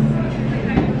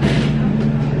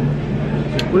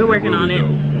we're working on it.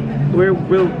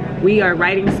 We are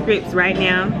writing scripts right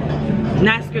now.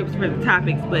 Not scripts for the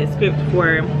topics, but scripts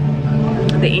for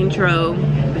the intro,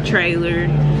 the trailer,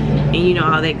 and you know,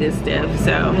 all that good stuff.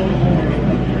 So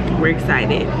we're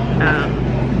excited.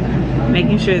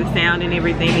 Making sure the sound and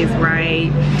everything is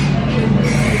right.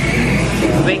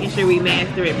 Making sure we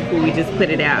master it before we just put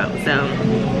it out. So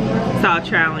it's all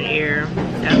trial and error.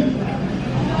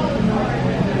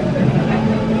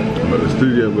 But the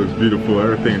studio looks beautiful.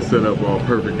 Everything's set up all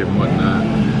perfect and whatnot.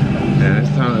 And it's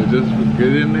time to just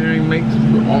get in there and make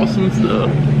some awesome stuff.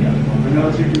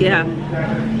 Yeah,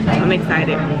 I'm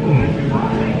excited.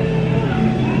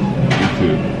 Me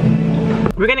too.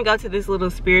 We're gonna go to this little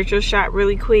spiritual shop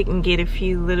really quick and get a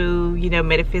few little, you know,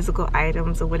 metaphysical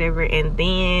items or whatever, and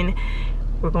then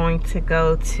we're going to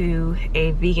go to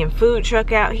a vegan food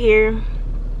truck out here,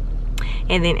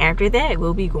 and then after that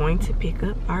we'll be going to pick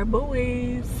up our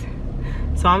boys.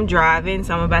 So I'm driving,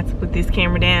 so I'm about to put this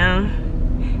camera down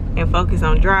and focus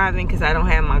on driving because I don't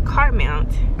have my car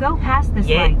mount. Go past this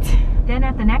yet. light. Then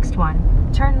at the next one,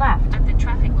 turn left. At the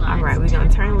traffic light. All right, we're gonna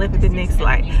turn left at the next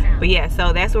light. But yeah,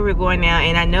 so that's where we're going now.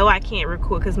 And I know I can't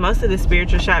record because most of the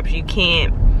spiritual shops you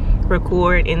can't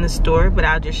record in the store, but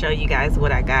I'll just show you guys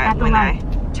what I got when I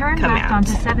turn come left out.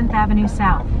 onto 7th Avenue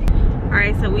South. All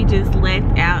right, so we just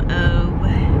left out of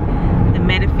the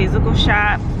metaphysical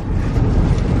shop.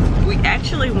 We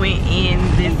actually went in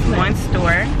this one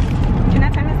store. Can I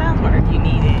turn this off, or if you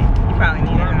need it? You probably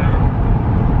need it.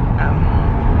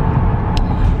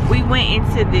 We went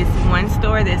into this one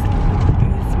store. This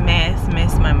mess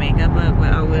messed my makeup up,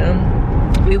 but oh well.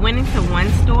 We went into one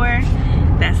store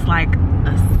that's like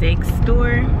a sex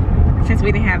store. Since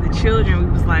we didn't have the children,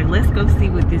 we was like, let's go see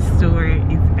what this store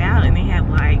is about. And they have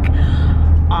like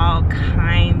all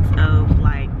kinds of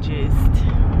like just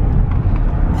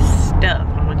stuff.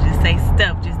 I'm gonna just say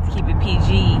stuff just to keep it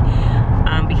PG,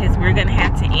 because we're gonna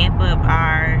have to amp up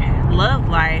our love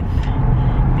life,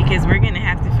 because we're gonna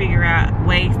have to figure out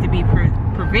ways to be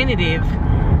preventative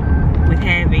with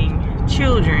having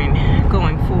children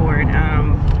going forward,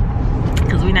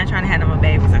 because we're not trying to have no more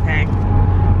babies, okay?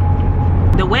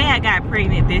 The way I got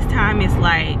pregnant this time is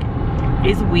like,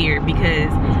 it's weird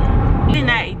because he did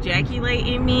not ejaculate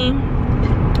in me,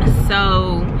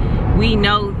 so we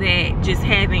know that just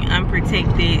having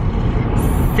unprotected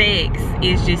sex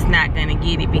is just not gonna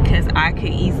get it, because I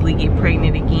could easily get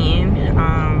pregnant again.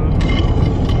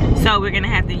 So we're gonna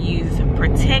have to use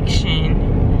protection.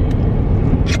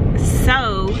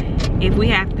 So if we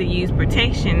have to use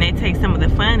protection, that takes some of the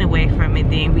fun away from it.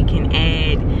 Then we can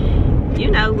add, you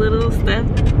know, little stuff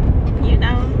you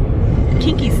know,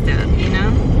 kinky stuff, you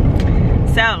know.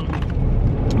 So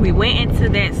we went into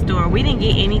that store. We didn't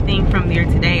get anything from there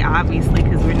today, obviously,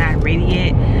 because we're not ready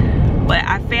yet. But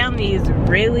I found these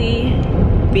really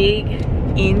big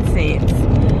incense,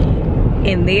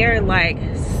 and they're like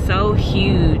so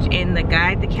huge. And the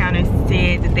guy at the counter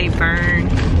said that they burn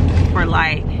for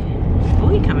like, oh,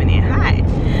 he coming in hot.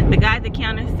 The guy at the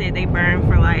counter said they burn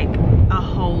for like a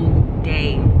whole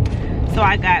day. So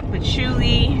I got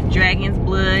patchouli, dragon's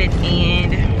blood,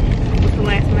 and what's the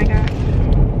last one I got?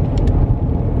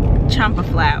 Champa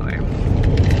flower.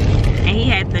 And he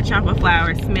had the champa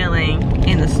flower smelling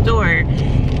in the store.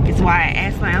 It's why I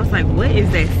asked him, I was like, what is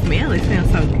that smell? It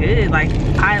smells so good. Like,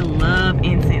 I love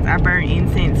incense. I burn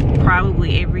incense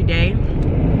probably every day.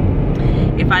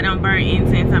 If I don't burn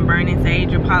incense, I'm burning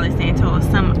sage or Palo Santo or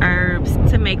some herbs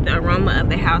to make the aroma of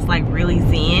the house like really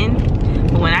zen.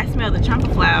 But when I smelled the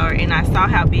champa flower and I saw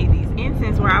how big these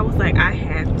incense were, I was like, I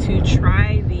have to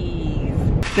try these.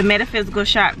 The metaphysical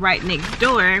shop right next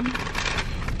door,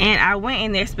 and I went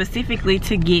in there specifically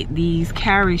to get these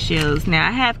cowrie shells. Now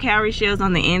I have cowrie shells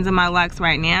on the ends of my locks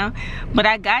right now, but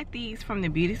I got these from the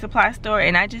beauty supply store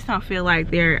and I just don't feel like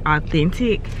they're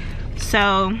authentic.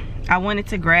 So I wanted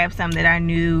to grab some that I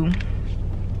knew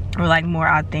were like more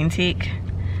authentic.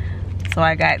 So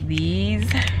I got these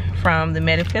from the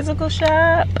metaphysical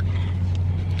shop.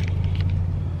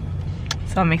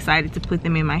 So I'm excited to put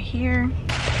them in my hair.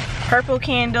 Purple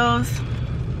candles.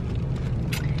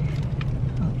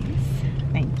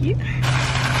 Thank you.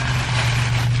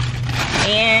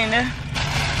 And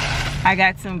I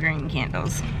got some green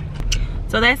candles.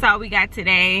 So that's all we got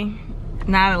today.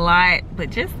 Not a lot, but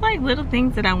just like little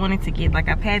things that I wanted to get. Like,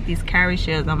 I've had these cowrie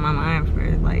shells on my mind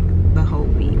for like the whole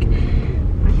week.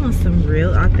 I want some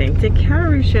real authentic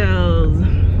cowrie shells.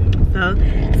 So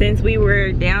since we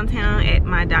were downtown at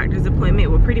my doctor's appointment,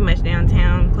 we're pretty much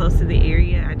downtown close to the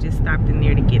area. I just stopped in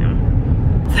there to get them.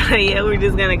 So yeah, we're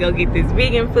just gonna go get this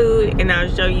vegan food and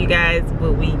I'll show you guys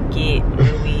what we get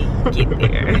when we get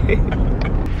there.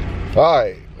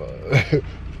 Alright,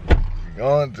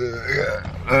 going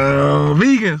to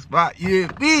vegan spot. Yeah,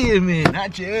 vegan man,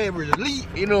 not your average elite.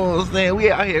 You know what I'm saying? We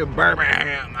out here in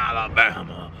Birmingham,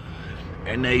 Alabama,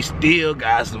 and they still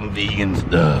got some vegan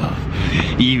stuff,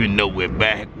 even though we're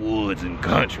backwoods and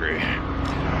country.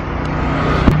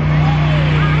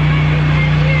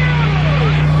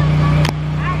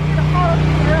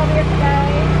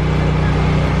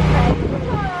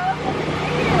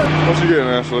 What you getting,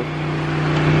 Ashley? I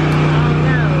don't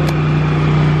know.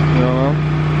 You don't know?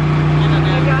 I don't know.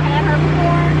 Have y'all had her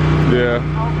before? Yeah.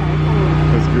 Okay,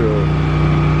 cool. It's good.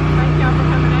 Thank y'all for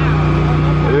coming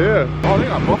out. Yeah. Oh, they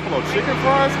got buffalo chicken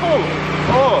fries? Hold on.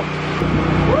 Oh.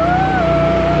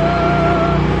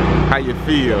 How you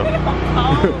feel?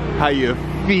 How you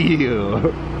feel?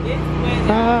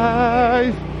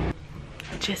 Hi.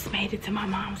 I just made it to my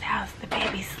mom's house. The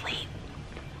baby's asleep.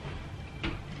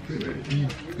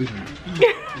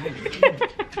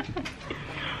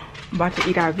 I'm about to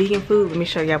eat our vegan food. Let me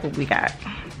show y'all what we got.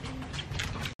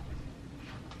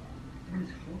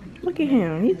 Look at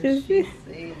him. He just...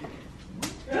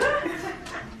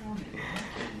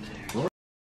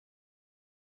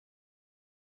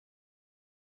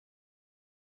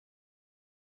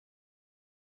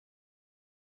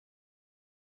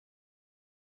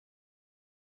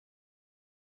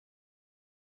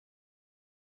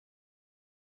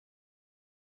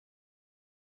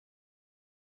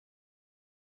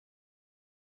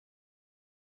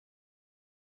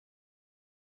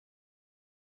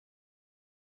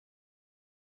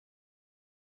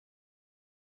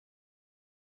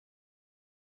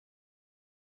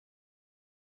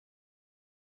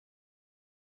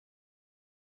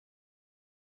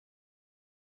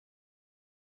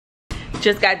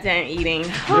 Just got done eating.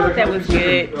 Oh, that was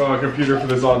good. Computer for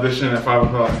this audition at 5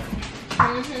 o'clock.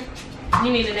 Mm-hmm.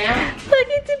 You need a nap? Look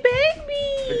at the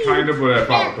baby. Kind of, but at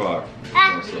 5 o'clock.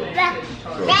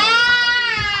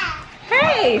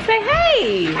 Hey, say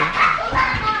hey.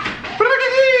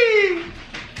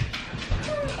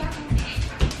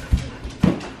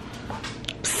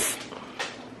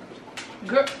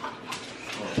 Girl.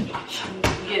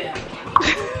 Yeah.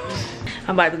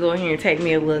 I'm about to go in here and take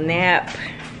me a little nap.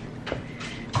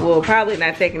 Well, probably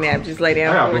not take a nap, just lay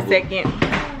down for a second.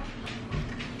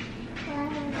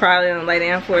 Probably gonna lay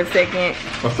down for a second.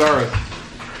 Oh, sorry.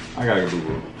 I gotta go to the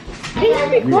room.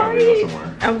 Can you be quiet?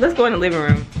 Let's go in the living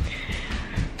room.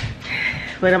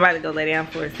 But I'm about to go lay down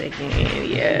for a second, and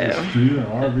yeah.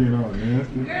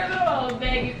 Girl,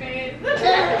 baggy pants.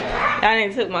 I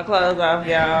didn't took my clothes off,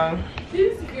 y'all.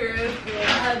 This girl,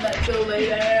 I'm about to go lay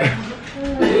down.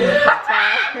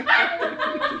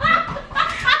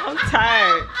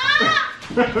 tired.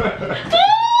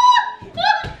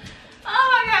 Oh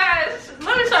my gosh.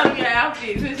 Let me show you your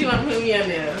outfit since you want to put me in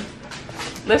there.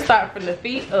 Let's start from the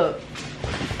feet up.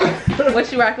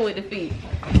 What you rocking with the feet?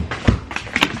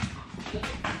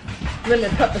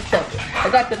 Lemon pepper stepper. I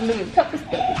got the lemon pepper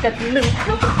stepper. Got the lemon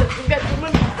pepper stepper. Got the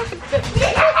lemon pepper stepper.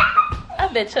 I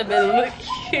bet you better look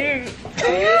cute.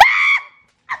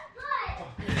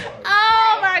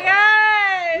 Oh my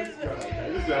gosh.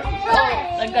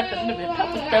 I got the lemon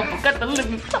pepper stepper. Got the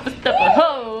lemon pepper stepper. Ho,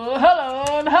 hello,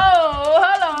 ho,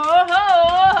 hello, ho,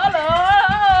 hello,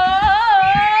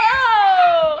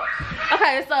 ho.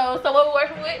 Okay, so what we're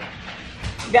working with?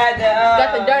 Got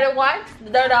the dirty whites, the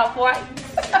dirt off whites.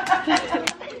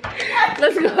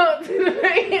 Let's go to the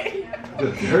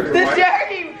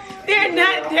dirty. They're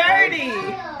not dirty.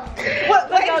 What?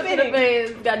 Let's go to the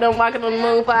beds. Got them walking on the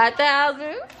moon 5,000.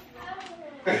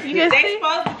 You They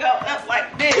supposed to go up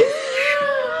like this.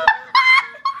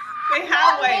 They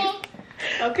highway.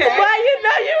 Okay. Why you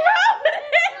know you're wrong with it?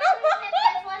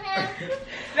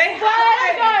 They Why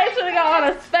highway. should have gone on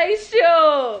a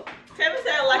spaceship? Tell me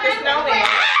sound like a snowman.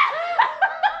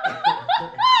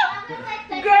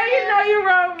 Girl, you know you're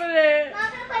wrong with it.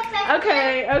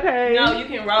 Okay, okay. No, you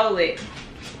can roll it.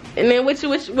 And then where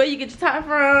you get your top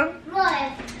from?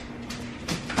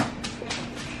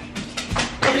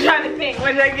 I'm trying to think,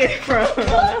 where did I get it from?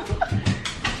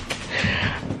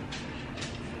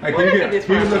 Hey, can you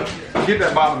get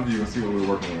that bottom view and see what we're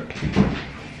working with?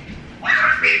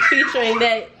 Featuring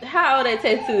that, how old that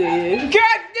tattoo is.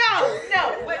 Girl,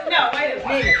 wait a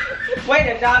minute. Wait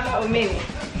a doggone minute.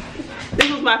 This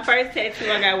was my first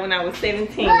tattoo I got when I was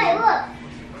 17.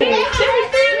 Where's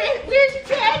your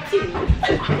tattoo?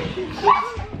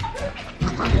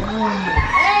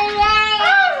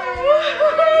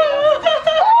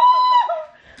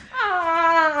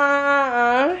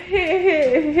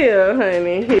 Here,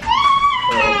 honey.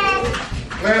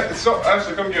 Man, so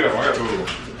actually, come get him. I got to.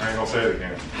 I ain't gonna say it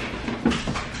again.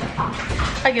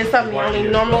 I guess I'm the only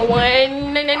normal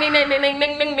one.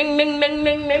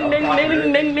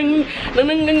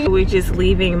 We're just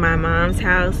leaving my mom's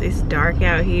house. It's dark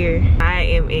out here. I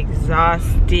am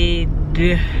exhausted.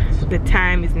 The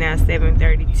time is now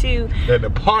 7:32. And the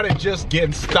party just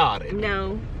getting started.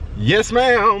 No. Yes,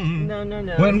 ma'am. No.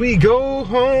 When we go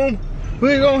home,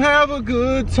 we're gonna have a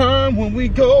good time. When we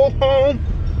go home,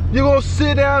 you're gonna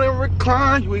sit down and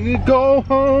recline. When you go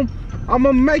home,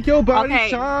 I'ma make your body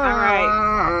shine. All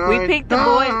right. We picked the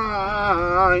boys.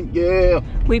 Yeah.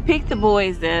 We picked the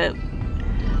boys up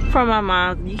from my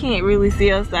mom. You can't really see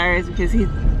Osiris because he's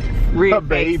rear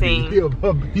facing.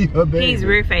 He's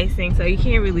rear facing, so you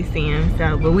can't really see him.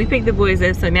 So, but we picked the boys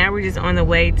up. So now we're just on the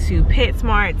way to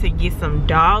PetSmart to get some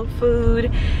dog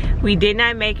food. We did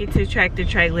not make it to Tractor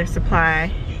Trailer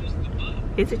Supply.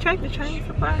 It's a Tractor Trailer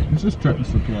Supply. It's just Tractor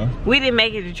Supply. We didn't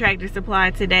make it to Tractor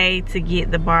Supply today to get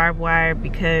the barbed wire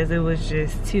because it was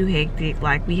just too hectic.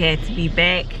 Like, we had to be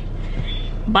back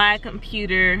by a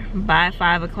computer by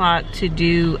 5 o'clock to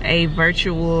do a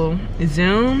virtual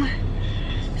Zoom.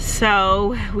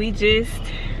 So we just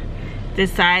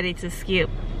decided to skip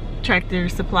Tractor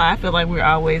Supply. I feel like we're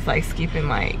always like skipping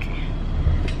like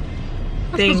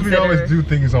things. We always do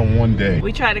things on one day.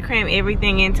 We try to cram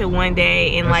everything into one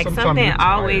day, and like something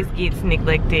always gets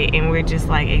neglected, and we're just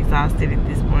like exhausted at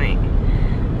this point.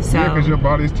 So yeah, because your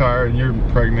body's tired and you're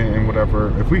pregnant and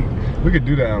whatever. If we could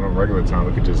do that on a regular time,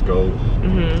 we could just go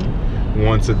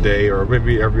once a day, or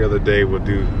maybe every other day we'll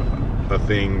do a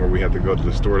thing where we have to go to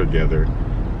the store together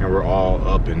and we're all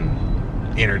up and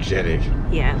energetic.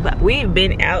 Yeah, but we've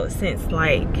been out since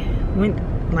like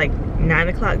 9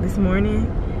 o'clock this morning.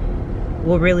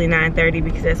 Well, really 9:30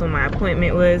 because that's when my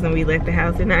appointment was, and we left the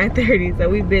house at 9:30. So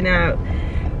we've been out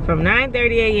from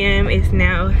 9:30 a.m. It's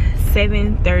now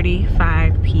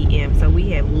 7:35 p.m. So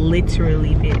we have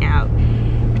literally been out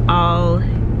all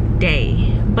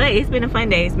day. But it's been a fun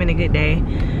day. It's been a good day.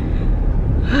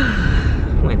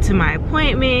 Went to my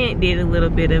appointment, did a little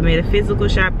bit of metaphysical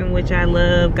shopping, which I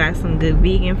love. Got some good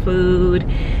vegan food.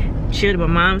 Chilled at my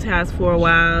mom's house for a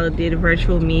while. Did a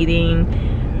virtual meeting.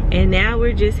 And now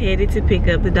we're just headed to pick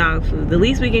up the dog food. The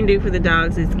least we can do for the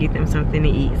dogs is get them something to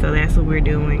eat. So that's what we're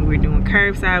doing. We're doing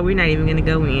curbside. We're not even gonna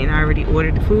go in. I already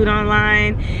ordered the food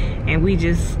online, and we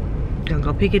just gonna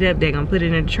go pick it up. They're gonna put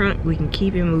it in the trunk. We can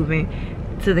keep it moving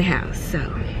to the house. So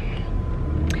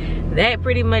that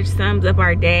pretty much sums up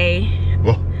our day.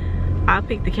 Whoa. I'll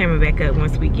pick the camera back up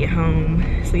once we get home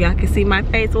so y'all can see my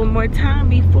face one more time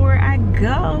before I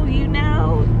go, you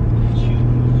know.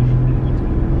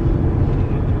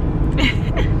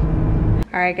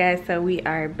 Alright guys, so we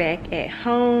are back at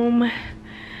home.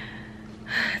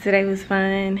 Today was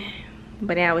fun.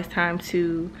 But now it's time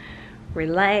to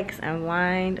relax,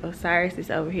 unwind. Osiris is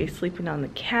over here sleeping on the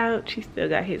couch. He still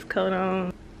got his coat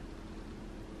on.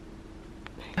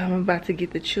 I'm about to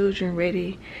get the children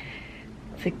ready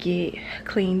to get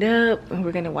cleaned up, and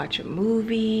we're gonna watch a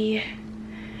movie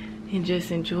and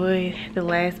just enjoy the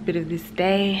last bit of this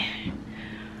day.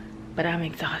 But I'm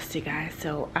exhausted, guys,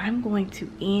 so I'm going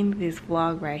to end this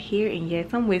vlog right here. And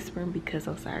yes, I'm whispering because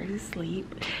Osiris is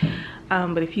asleep.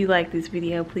 But if you like this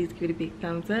video, please give it a big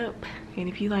thumbs up. And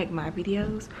if you like my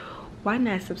videos, why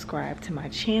not subscribe to my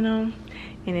channel?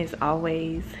 And as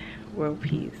always, world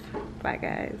peace. Bye,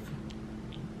 guys.